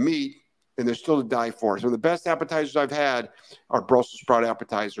meat and they're still to die for. Some of the best appetizers I've had are Brussels sprout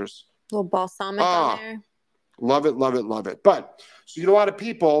appetizers. A little balsamic on there. Love it, love it, love it. But so you know, a lot of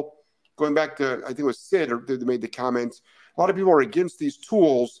people, going back to, I think it was Sid, or they made the comments, a lot of people are against these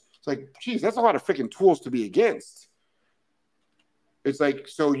tools. It's like, geez, that's a lot of freaking tools to be against. It's like,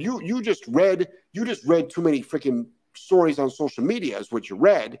 so you just read too many freaking stories on social media is what you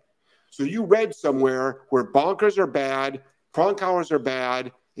read. So you read somewhere where bonkers are bad, prong collars are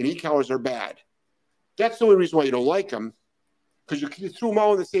bad, and e-collars are bad. That's the only reason why you don't like them, because you threw them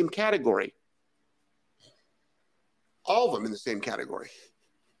all in the same category. All of them in the same category.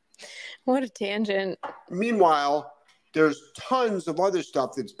 What a tangent. Meanwhile, there's tons of other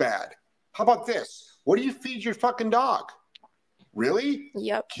stuff that's bad. How about this? What do you feed your fucking dog? Really?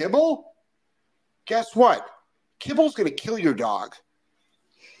 Yep. Kibble? Guess what? Kibble's going to kill your dog.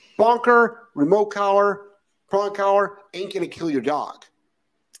 Bonker, remote collar, prong collar ain't going to kill your dog.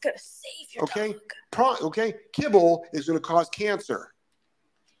 It's going to save your dog. Okay? Kibble is going to cause cancer.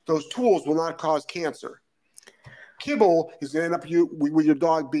 Those tools will not cause cancer. Kibble is going to end up with your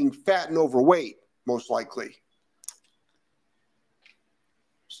dog being fat and overweight, most likely.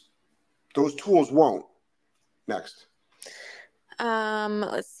 Those tools won't. Next.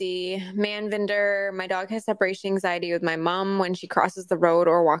 Let's see. Manvinder, my dog has separation anxiety with my mom. When she crosses the road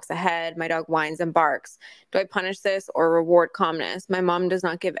or walks ahead, my dog whines and barks. Do I punish this or reward calmness? My mom does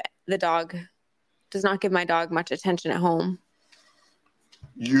not give my dog much attention at home.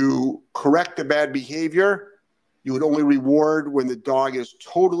 You correct the bad behavior. You would only reward when the dog is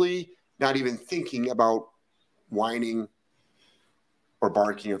totally not even thinking about whining or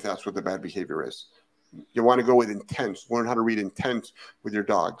barking, if that's what the bad behavior is. You want to go with intent. Learn how to read intent with your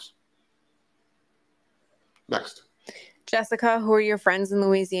dogs. Next. Jessica, who are your friends in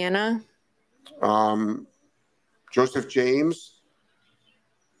Louisiana? Joseph James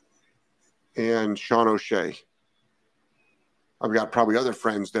and Sean O'Shea. I've got probably other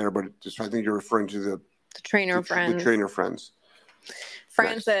friends there, but I think you're referring to the trainer friends. The trainer friends.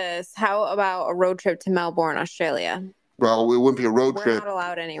 Francis, Next. How about a road trip to Melbourne, Australia? Well, it wouldn't be a road trip. We're not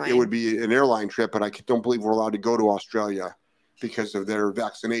allowed anyway. It would be an airline trip, but I don't believe we're allowed to go to Australia because of their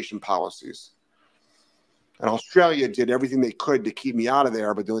vaccination policies. And Australia did everything they could to keep me out of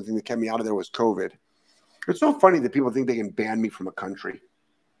there, but the only thing that kept me out of there was COVID. It's so funny that people think they can ban me from a country.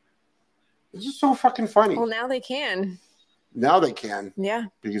 It's just so fucking funny. Well, now they can. Now they can. Yeah.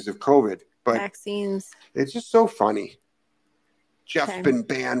 Because of COVID. But vaccines. It's just so funny. Jeff's been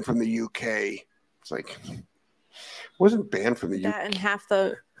banned from the UK. It's like... wasn't banned from the UK. That and half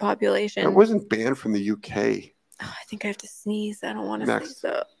the population. It wasn't banned from the UK. Oh, I think I have to sneeze. I don't want to sneeze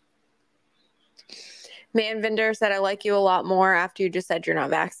up. Manvinder said, I like you a lot more after you just said you're not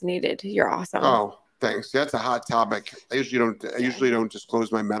vaccinated. You're awesome. Oh, thanks. That's a hot topic. I usually don't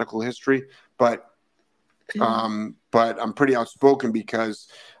disclose my medical history, but I'm pretty outspoken because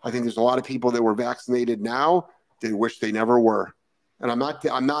I think there's a lot of people that were vaccinated now that wish they never were. And I'm not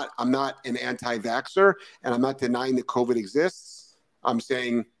an anti-vaxxer, and I'm not denying that COVID exists. I'm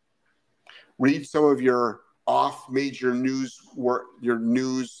saying read some of your major news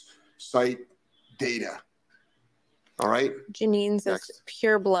site data. All right. Janine says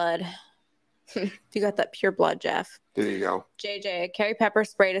pure blood. You got that pure blood, Jeff. There you go. JJ, carry pepper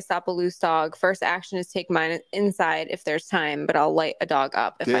spray to stop a loose dog. First action is take mine inside if there's time, but I'll light a dog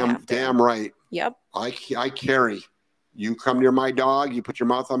up if I have to. Damn right. Yep. I carry. You come near my dog, you put your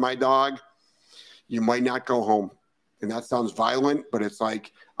mouth on my dog, you might not go home. And that sounds violent, but it's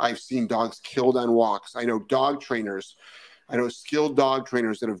like I've seen dogs killed on walks. I know skilled dog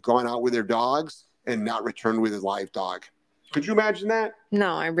trainers that have gone out with their dogs and not returned with a live dog. Could you imagine that?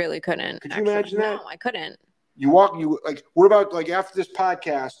 No, I really couldn't. Could you imagine that? No, I couldn't. We're about, after this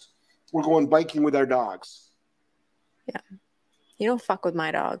podcast, we're going biking with our dogs. Yeah. You don't fuck with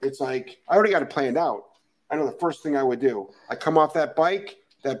my dog. It's like, I already got it planned out. I know the first thing I would do. I come off that bike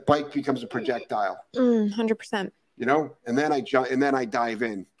becomes a projectile. 100%. You know, and then I jump, and then I dive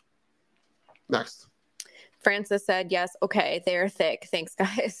in. Next. Francis said, yes, okay, they're thick. Thanks,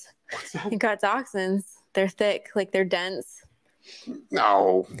 guys. You got dachshunds. They're thick, like they're dense.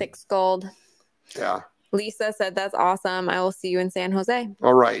 No. Thick skulled. Yeah. Lisa said, that's awesome. I will see you in San Jose.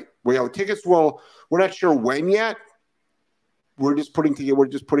 All right. We have tickets. Well, we're not sure when yet. We're just putting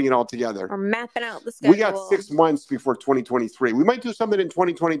it all together. We're mapping out the schedule. We got 6 months before 2023. We might do something in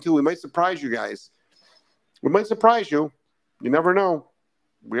 2022. We might surprise you guys. We might surprise you. You never know.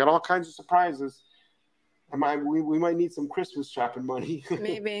 We got all kinds of surprises. We might need some Christmas shopping money.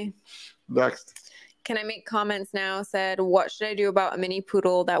 Maybe. Next. Can I make comments now? Said, what should I do about a mini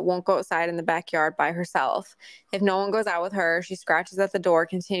poodle that won't go outside in the backyard by herself? If no one goes out with her, she scratches at the door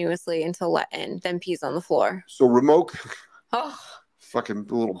continuously until let in, then pees on the floor. So remote, Oh, fucking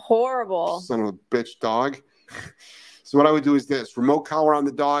little horrible. son of a bitch dog. So what I would do is this: remote collar on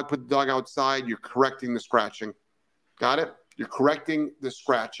the dog, put the dog outside. You're correcting the scratching. Got it? You're correcting the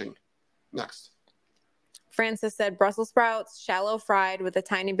scratching. Next. Francis said, Brussels sprouts, shallow fried with a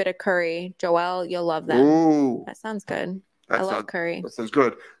tiny bit of curry. Joelle, you'll love them. Ooh, that sounds good. I love curry. That sounds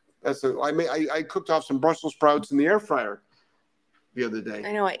good. I cooked off some Brussels sprouts in the air fryer the other day.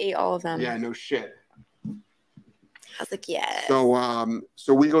 I know, I ate all of them. Yeah, no shit. I was like, yes.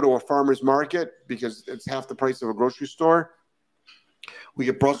 So we go to a farmer's market because it's half the price of a grocery store. We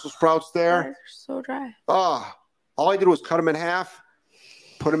get Brussels sprouts there. They're so dry. All I did was cut them in half,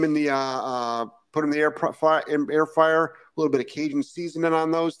 put them in the air fryer, a little bit of Cajun seasoning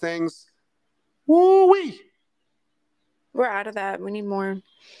on those things. Woo-wee. We're out of that. We need more.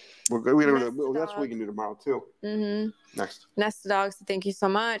 That's what we can do tomorrow too. Mm-hmm. Next. Nesta Dogs, thank you so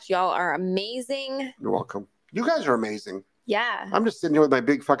much. Y'all are amazing. You're welcome. You guys are amazing. Yeah. I'm just sitting here with my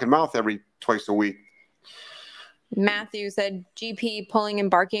big fucking mouth twice a week. Matthew said, GP pulling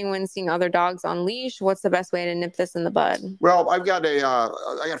and barking when seeing other dogs on leash. What's the best way to nip this in the bud? Well, I got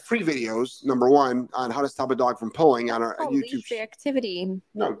free videos, number one, on how to stop a dog from pulling on our YouTube. Leash reactivity.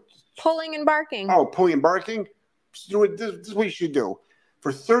 No. Pulling and barking. Oh, pulling and barking? This is what you should do.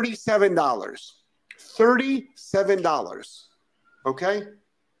 For $37. $37. Okay?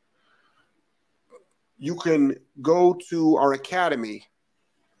 You can go to our academy,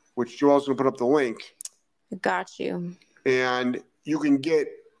 which Joel's going to put up the link. Got you. And you can get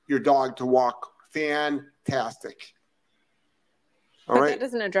your dog to walk fantastic. All right. That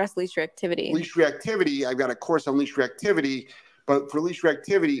doesn't address leash reactivity. Leash reactivity. I've got a course on leash reactivity. But for leash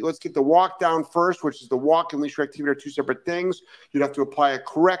reactivity, let's get the walk down first, which is the walk and leash reactivity are two separate things. You'd have to apply a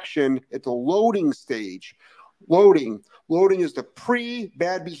correction at the loading stage. Loading is the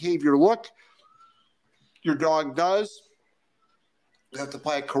pre-bad behavior look. Your dog does. You have to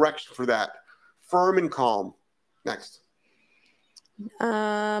apply a correction for that. Firm and calm. Next.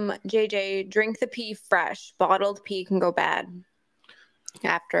 JJ, drink the pee fresh. Bottled pee can go bad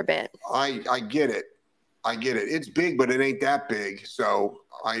after a bit. I get it. It's big, but it ain't that big. So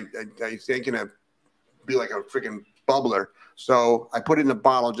I think gonna be like a freaking bubbler. So I put it in a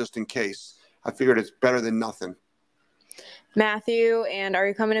bottle just in case. I figured it's better than nothing. Matthew, and are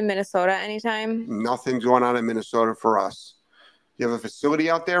you coming to Minnesota anytime? Nothing's going on in Minnesota for us. You have a facility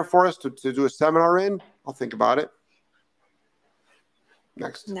out there for us to do a seminar in? I'll think about it.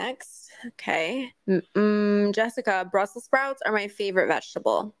 Next. Okay. Jessica, Brussels sprouts are my favorite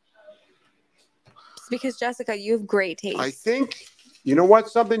vegetable. It's because, Jessica, you have great taste. I think, you know what,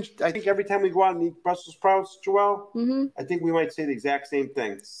 I think every time we go out and eat Brussels sprouts, Joelle, I think we might say the exact same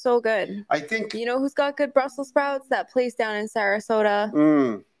thing. So good. I think. You know who's got good Brussels sprouts? That place down in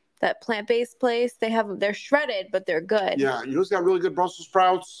Sarasota. That plant-based place. They're shredded, but they're good. Yeah, you know who's got really good Brussels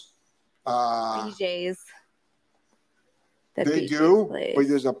sprouts? BJ's. They do, but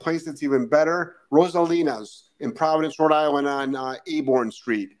there's a place that's even better. Rosalina's in Providence, Rhode Island on Aborn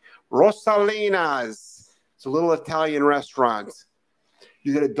Street. Rosalina's. It's a little Italian restaurant.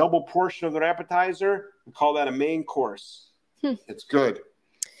 You get a double portion of their appetizer. We call that a main course. It's good.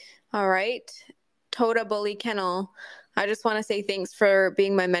 All right. Toda Bully Kennel. I just want to say thanks for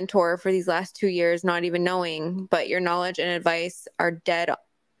being my mentor for these last 2 years, not even knowing, but your knowledge and advice are dead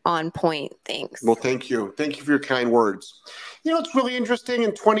on point. Thanks. Well, thank you. Thank you for your kind words. You know, it's really interesting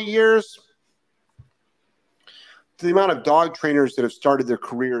in 20 years, the amount of dog trainers that have started their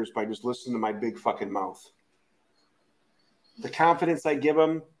careers by just listening to my big fucking mouth. The confidence I give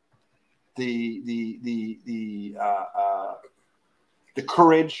them, the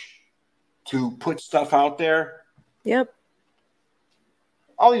courage to put stuff out there. Yep.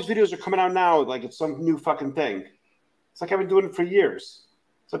 All these videos are coming out now like it's some new fucking thing. It's like I've been doing it for years.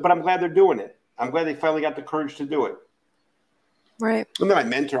 But I'm glad they're doing it. I'm glad they finally got the courage to do it. Right. And then I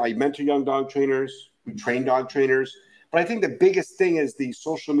mentor young dog trainers. We train dog trainers. But I think the biggest thing is the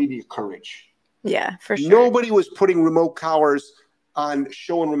social media courage. Yeah, for sure. Nobody was putting showing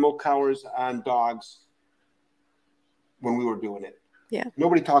remote collars on dogs when we were doing it. Yeah.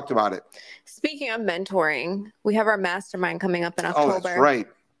 Nobody talked about it. Speaking of mentoring, we have our mastermind coming up in October. Oh, that's right.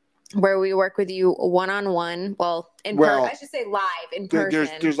 Where we work with you one-on-one. I should say live in person.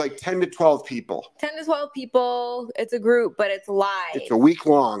 There's like 10 to 12 people. 10 to 12 people. It's a group, but it's live. It's a week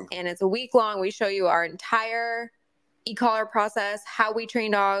long. And it's a week long. We show you our entire e-collar process, how we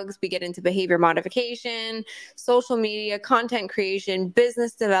train dogs. We get into behavior modification, social media, content creation,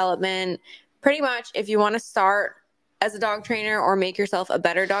 business development, pretty much if you want to start as a dog trainer or make yourself a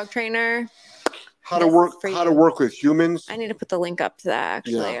better dog trainer, how to work with humans. I need to put the link up to that,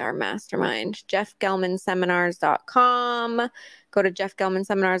 actually, our mastermind. JeffGellmanSeminars.com. Go to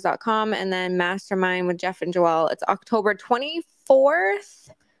JeffGellmanSeminars.com and then Mastermind with Jeff and Joelle. It's October 24th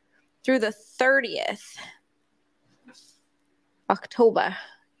through the 30th. October.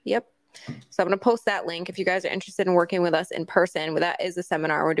 Yep. So I'm going to post that link if you guys are interested in working with us in person. That is a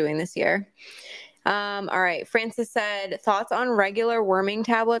seminar we're doing this year. All right. Francis said, thoughts on regular worming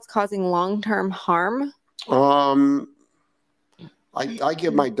tablets causing long-term harm? I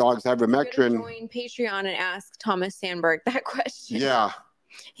give my dogs ivermectin. Join Patreon and ask Thomas Sandberg that question. Yeah.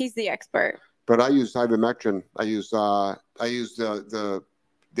 He's the expert. But I use ivermectin. I use the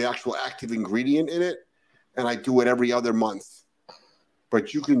actual active ingredient in it, and I do it every other month.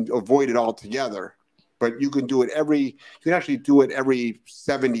 But you can avoid it altogether. But you can do it you can actually do it every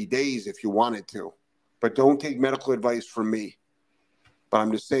 70 days if you wanted to. But don't take medical advice from me. But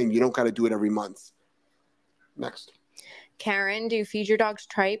I'm just saying you don't got to do it every month. Next. Karen, do you feed your dogs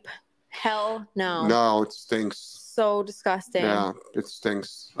tripe? Hell no. No, it stinks. So disgusting. Yeah, it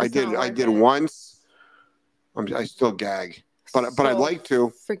stinks. I did once. I still gag. But I'd like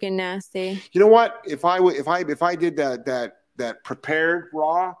to. Freaking nasty. You know what? If I did that prepared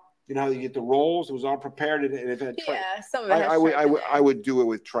raw, you know how you get the rolls? It was all prepared, and if it had some of it has tripe. I would do it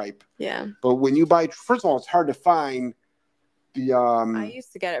with tripe. Yeah. But when you buy, first of all, it's hard to find the. I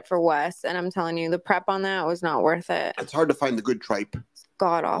used to get it for Wes, and I'm telling you, the prep on that was not worth it. It's hard to find the good tripe. It's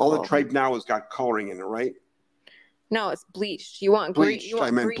god awful. All the tripe now has got coloring in it, right? No, it's bleached. You want bleached. I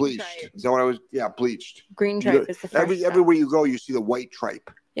meant bleached. Tripe. Is that what I was? Yeah, bleached. Green tripe is the fresh everywhere you go, you see the white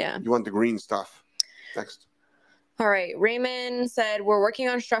tripe. Yeah. You want the green stuff. Next. All right. Raymond said, we're working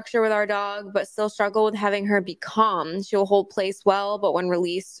on structure with our dog, but still struggle with having her be calm. She'll hold place well, but when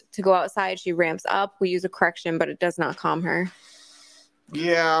released to go outside, she ramps up. We use a correction, but it does not calm her.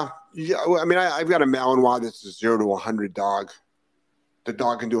 Yeah. I mean, I've got a Malinois that's a 0 to 100 dog. The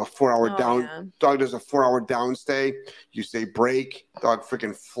dog can do a 4-hour down. Yeah. Dog does a 4-hour down stay. You say break, dog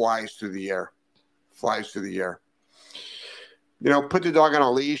freaking flies through the air. You know, put the dog on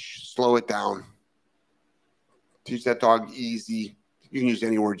a leash, slow it down. Teach that dog easy. You can use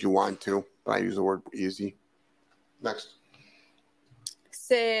any word you want to, but I use the word easy. Next.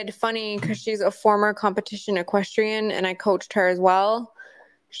 Sid, funny because she's a former competition equestrian and I coached her as well.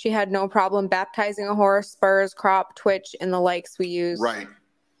 She had no problem baptizing a horse, spurs, crop, twitch, and the likes we use. Right.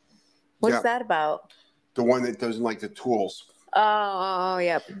 What's that about? The one that doesn't like the tools. Oh,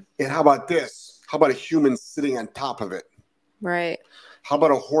 yep. And how about this? How about a human sitting on top of it? Right. How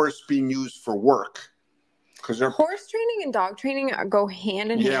about a horse being used for work? Because horse training and dog training go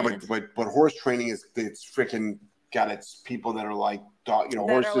hand in hand. Yeah, but horse training it's freaking got its people that are like dog. You know,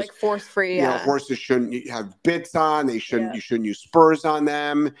 horses are like force free. You know, horses shouldn't have bits on. They shouldn't. You shouldn't use spurs on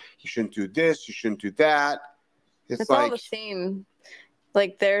them. You shouldn't do this. You shouldn't do that. It's like, all the same.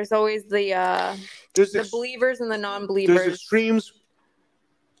 Like there's always the believers and the non-believers. There's extremes.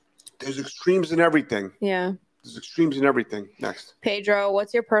 There's extremes in everything. Yeah. There's extremes in everything. Next. Pedro,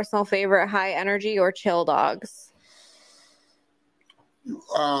 what's your personal favorite high energy or chill dogs?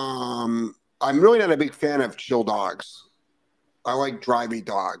 I'm really not a big fan of chill dogs. I like drivey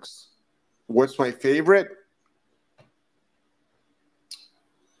dogs. What's my favorite?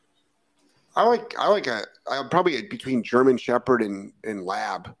 I'm probably between German Shepherd and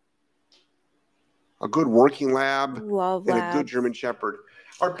Lab. A good working lab. Love and labs. A good German Shepherd.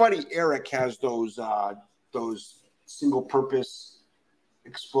 Our buddy Eric has those single-purpose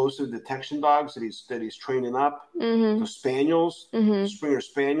explosive detection dogs that he's training up. Mm-hmm. Those spaniels, Springer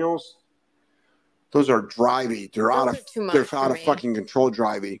Spaniels. Those are drivey. They're out of fucking control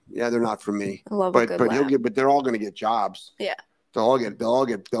drivey. Yeah, they're not for me. I love a good lab. But they're all going to get jobs. Yeah. They'll get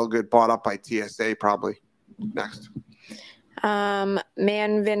bought up by TSA probably. Next.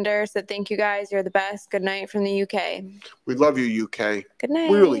 Manvinder said, "Thank you guys. You're the best. Good night from the UK." We love you, UK. Good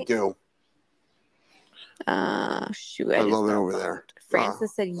night. We really do. Shoot. I love it over there.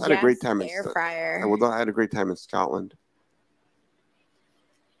 Francis said, "Yes." I had a great time air fryer. I had a great time in Scotland.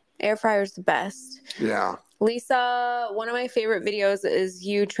 Air fryer's the best. Yeah. Lisa, one of my favorite videos is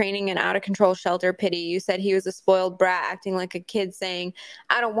you training an out-of-control shelter Pitty. You said he was a spoiled brat acting like a kid saying,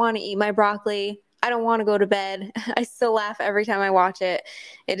 "I don't want to eat my broccoli. I don't want to go to bed." I still laugh every time I watch it.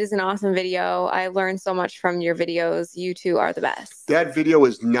 It is an awesome video. I learned so much from your videos. You two are the best. That video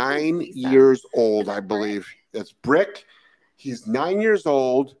is 9 years old, I believe. That's Brick. He's 9 years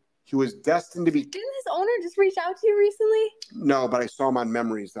old. He was destined to be... Didn't his owner just reach out to you recently? No, but I saw him on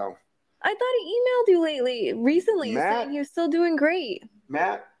Memories, though. I thought he emailed you recently, saying he was still doing great.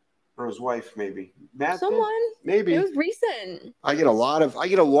 Matt, Or his wife, maybe. Matt did? Someone. Maybe. It was recent. I get a lot of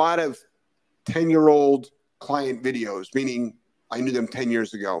 10-year-old client videos, meaning I knew them 10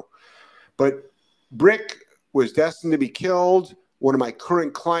 years ago. But Brick was destined to be killed. One of my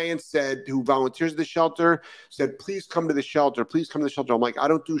current clients said, who volunteers at the shelter, said, please come to the shelter. Please come to the shelter. I'm like, I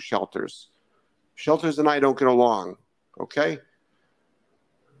don't do shelters. Shelters and I don't get along. Okay?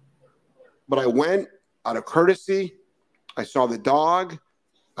 But I went out of courtesy. I saw the dog.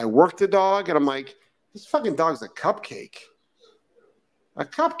 I worked the dog. And I'm like, this fucking dog's a cupcake. A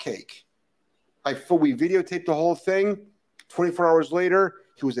cupcake. We videotaped the whole thing. 24 hours later,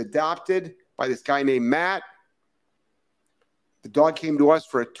 he was adopted by this guy named Matt. The dog came to us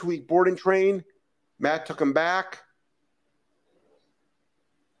for a 2-week board and train. Matt took him back.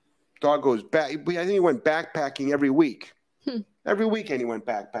 Dog goes back. I think he went backpacking every week. Every weekend he went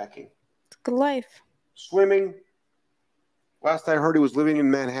backpacking. It's a good life. Swimming. Last I heard, he was living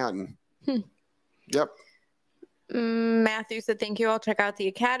in Manhattan. Yep. Matthew said, thank you. I'll check out the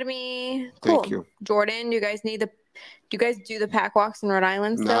academy. Cool. Thank you. Jordan, do you guys do the pack walks in Rhode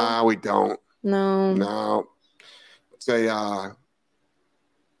Island still? Nah, we don't. No. Say, don't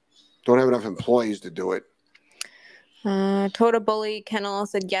have enough employees to do it. Tota Bully Kennel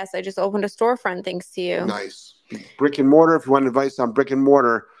said, yes, I just opened a storefront thanks to you. Nice. Brick and mortar, if you want advice on brick and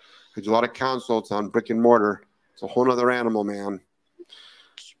mortar, there's a lot of consults on brick and mortar. It's a whole other animal, man.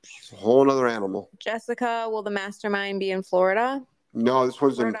 It's a whole other animal. Jessica, will the mastermind be in Florida? No, this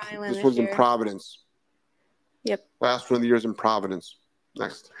one's in Providence. Yep. Last one of the years in Providence.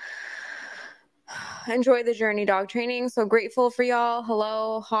 Next. Enjoy the journey dog training. So grateful for y'all.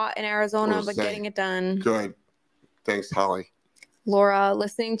 Hello, hot in Arizona, but getting it done. Good. Thanks, Holly. Laura,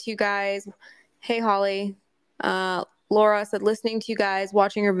 listening to you guys. Hey, Holly. Laura said, listening to you guys,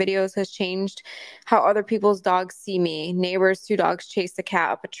 watching your videos has changed how other people's dogs see me. Neighbors' 2 dogs chased a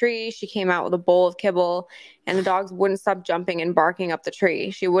cat up a tree. She came out with a bowl of kibble, and the dogs wouldn't stop jumping and barking up the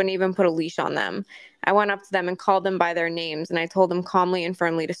tree. She wouldn't even put a leash on them. I went up to them and called them by their names, and I told them calmly and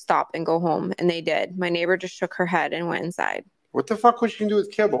firmly to stop and go home, and they did. My neighbor just shook her head and went inside. What the fuck was she going to do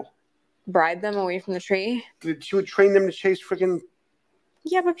with kibble? Bribe them away from the tree? She would train them to chase freaking...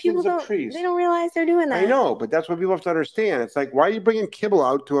 Yeah, but people don't realize they're doing that. I know, but that's what people have to understand. It's like, why are you bringing kibble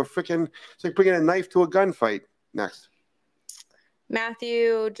out to it's like bringing a knife to a gunfight. Next.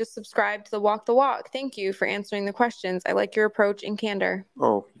 Matthew, just subscribe to the Walk the Walk. Thank you for answering the questions. I like your approach and candor.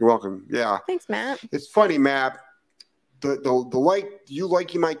 Oh, you're welcome. Yeah. Thanks, Matt. It's funny, Matt. You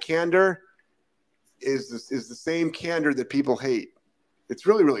liking my candor is the same candor that people hate. It's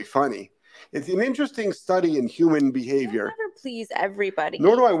really, really funny. It's an interesting study in human behavior. You'll never please everybody.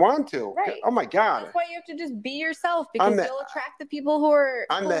 Nor do I want to. Right. Oh my God. That's why you have to just be yourself, because you'll attract the people who are.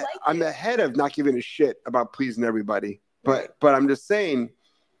 I'm the head of not giving a shit about pleasing everybody. But I'm just saying.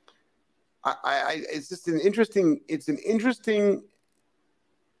 It's just an interesting. It's an interesting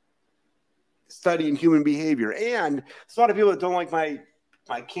study in human behavior, and there's a lot of people that don't like my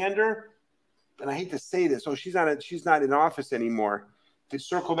candor. And I hate to say this. Oh, she's not in office anymore. They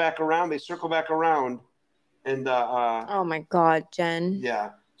circle back around, and oh my God, Jen. Yeah,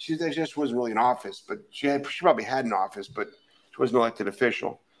 she just wasn't really in office, but she probably had an office, but she wasn't an elected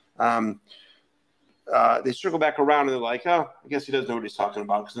official. They circle back around and they're like, oh, I guess he doesn't know what he's talking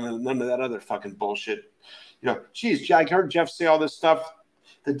about because none of that other fucking bullshit. Geez, I heard Jeff say all this stuff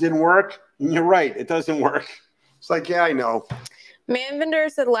that didn't work. And you're right, it doesn't work. It's like, yeah, I know. Manvinder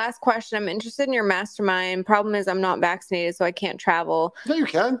said, last question. I'm interested in your mastermind. Problem is I'm not vaccinated, so I can't travel. No, you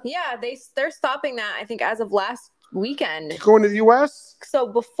can. Yeah, they're stopping that, I think, as of last weekend. Going to the U.S.? So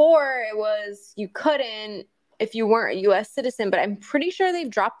before it was you couldn't if you weren't a U.S. citizen, but I'm pretty sure they've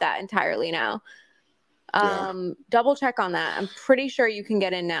dropped that entirely now. Double check on that. I'm pretty sure you can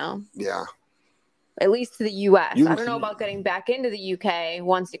get in now. Yeah. At least to the U.S. I don't know about getting back into the U.K.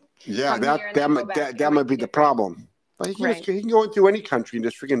 once you that might be the problem. But he can go into any country and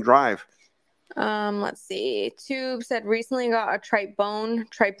just freaking drive. Let's see. Tube said recently got a tripe bone.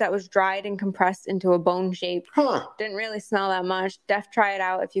 Tripe that was dried and compressed into a bone shape. Huh. Didn't really smell that much. Try it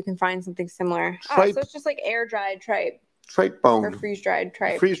out if you can find something similar. So it's just like air dried tripe. Tripe bone. Or freeze dried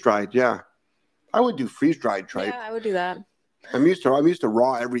tripe. Freeze dried, yeah. I would do freeze dried tripe. Yeah, I would do that. I'm used to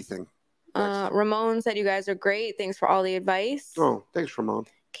raw everything. Ramon said you guys are great. Thanks for all the advice. Oh, thanks, Ramon.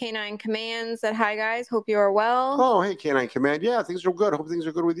 Canine Command said, hi guys, hope you are well. Oh, hey, Canine Command. Yeah, things are good. Hope things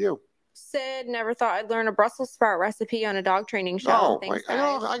are good with you. Sid, never thought I'd learn a Brussels sprout recipe on a dog training show. Thanks,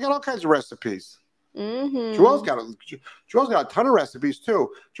 I got all kinds of recipes. Mm-hmm. Joelle's got a ton of recipes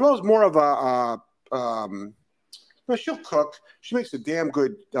too. Joelle's more of she'll cook. She makes a damn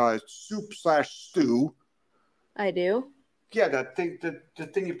good soup/stew. I do. Yeah, that thing, the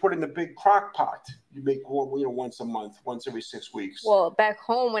thing you put in the big crock pot. You make once a month, once every 6 weeks. Well, back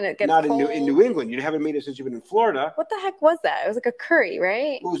home when it gets not cold. in New England. You haven't made it since you've been in Florida. What the heck was that? It was like a curry,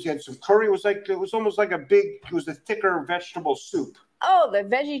 right? You had some curry. It was almost like it was a thicker vegetable soup. Oh, the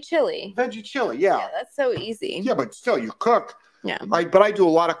veggie chili. Veggie chili, yeah. Yeah, that's so easy. Yeah, but still, you cook. Yeah. But I do a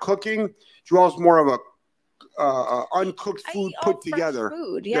lot of cooking. Joelle's more of a uncooked food put together.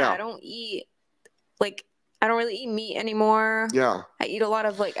 Food. Yeah, I don't eat I don't really eat meat anymore. Yeah. I eat a lot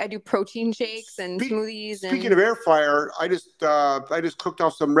of I do protein shakes and smoothies. Speaking of air fryer, I just cooked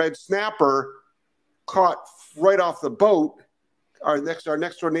off some red snapper caught right off the boat. Our next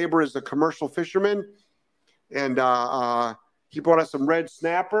door neighbor is a commercial fisherman, and he brought us some red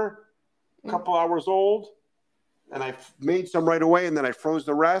snapper, a couple hours old, and I made some right away, and then I froze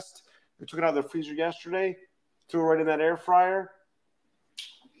the rest. I took it out of the freezer yesterday, threw it right in that air fryer.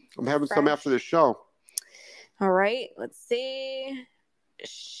 I'm having some after the show. All right, let's see.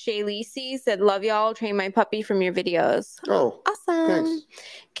 Shaylisi said, love y'all. Train my puppy from your videos. Oh, awesome. Thanks.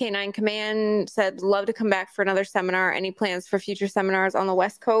 K9 Command said, love to come back for another seminar. Any plans for future seminars on the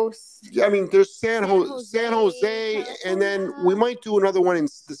West Coast? Yeah, I mean, there's San Jose, and then we might do another one in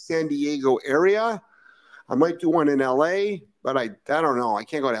the San Diego area. I might do one in LA, but I don't know. I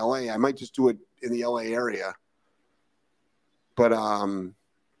can't go to LA. I might just do it in the LA area. But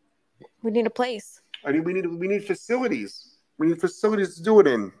we need a place. We need facilities. We need facilities to do it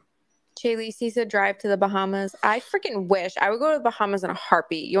in. Shaylisi said drive to the Bahamas. I freaking wish. I would go to the Bahamas in a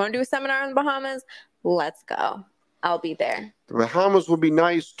heartbeat. You want to do a seminar in the Bahamas? Let's go. I'll be there. The Bahamas would be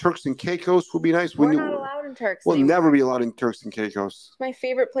nice. Turks and Caicos would be nice. We're not allowed in Turks We'll anymore. never be allowed in Turks and Caicos. It's my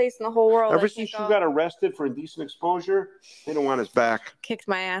favorite place in the whole world. Ever since you got arrested for indecent exposure, they don't want us back. Kicked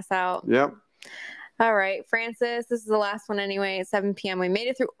my ass out. Yep. All right, Francis, this is the last one anyway at 7 p.m. We made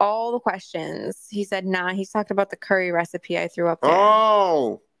it through all the questions. He said, nah, he's talked about the curry recipe I threw up there.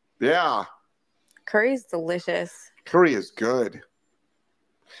 Oh, yeah. Curry's delicious. Curry is good.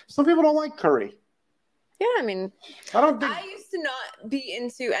 Some people don't like curry. Yeah, I mean, I used to not be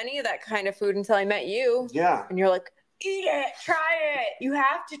into any of that kind of food until I met you. Yeah. And you're like, eat it, try it. You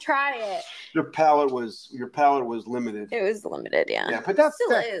have to try it. Your palate was limited. It was limited, yeah. Yeah, but that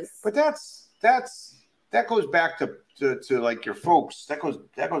still is. But that goes back to like your folks. That goes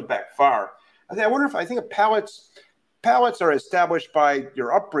back far. I think palates are established by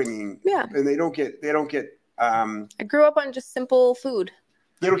your upbringing. Yeah. And they don't get I grew up on just simple food.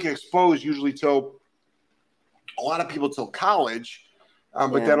 They don't get exposed usually till a lot of people till college.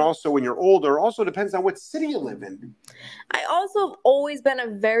 But then also when you're older, also depends on what city you live in. I also have always been a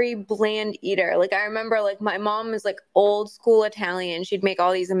very bland eater. Like I remember my mom is old school Italian. She'd make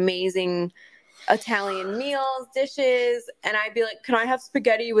all these amazing Italian meals, dishes, and I'd be like, can I have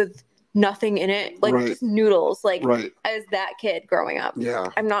spaghetti with nothing in it? Just noodles. I was that kid growing up. Yeah.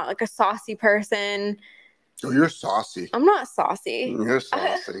 I'm not a saucy person. Oh, you're saucy. I'm not saucy. You're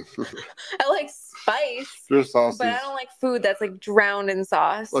saucy. I like spice. You're saucy. But I don't like food that's drowned in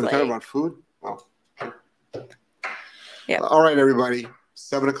sauce. Oh, you're talking about food? Oh. Yeah. All right, everybody.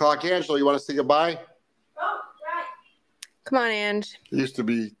 7 o'clock. Angela, you want to say goodbye? Oh, right. Come on, Ange. He used to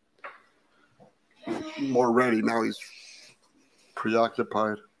be more ready. Now he's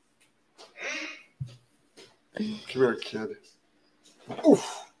preoccupied. Come here, kid.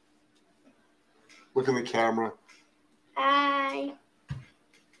 Oof. Look in the camera. Hi.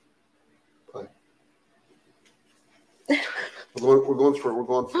 Bye. We're going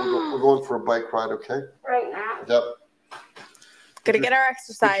for a bike ride, okay? Right now. Yep. Gotta get our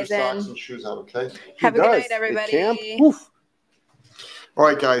exercise Put your in. socks and shoes on, okay? Have a good night, everybody. All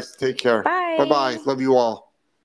right, guys. Take care. Bye. Bye-bye. Love you all.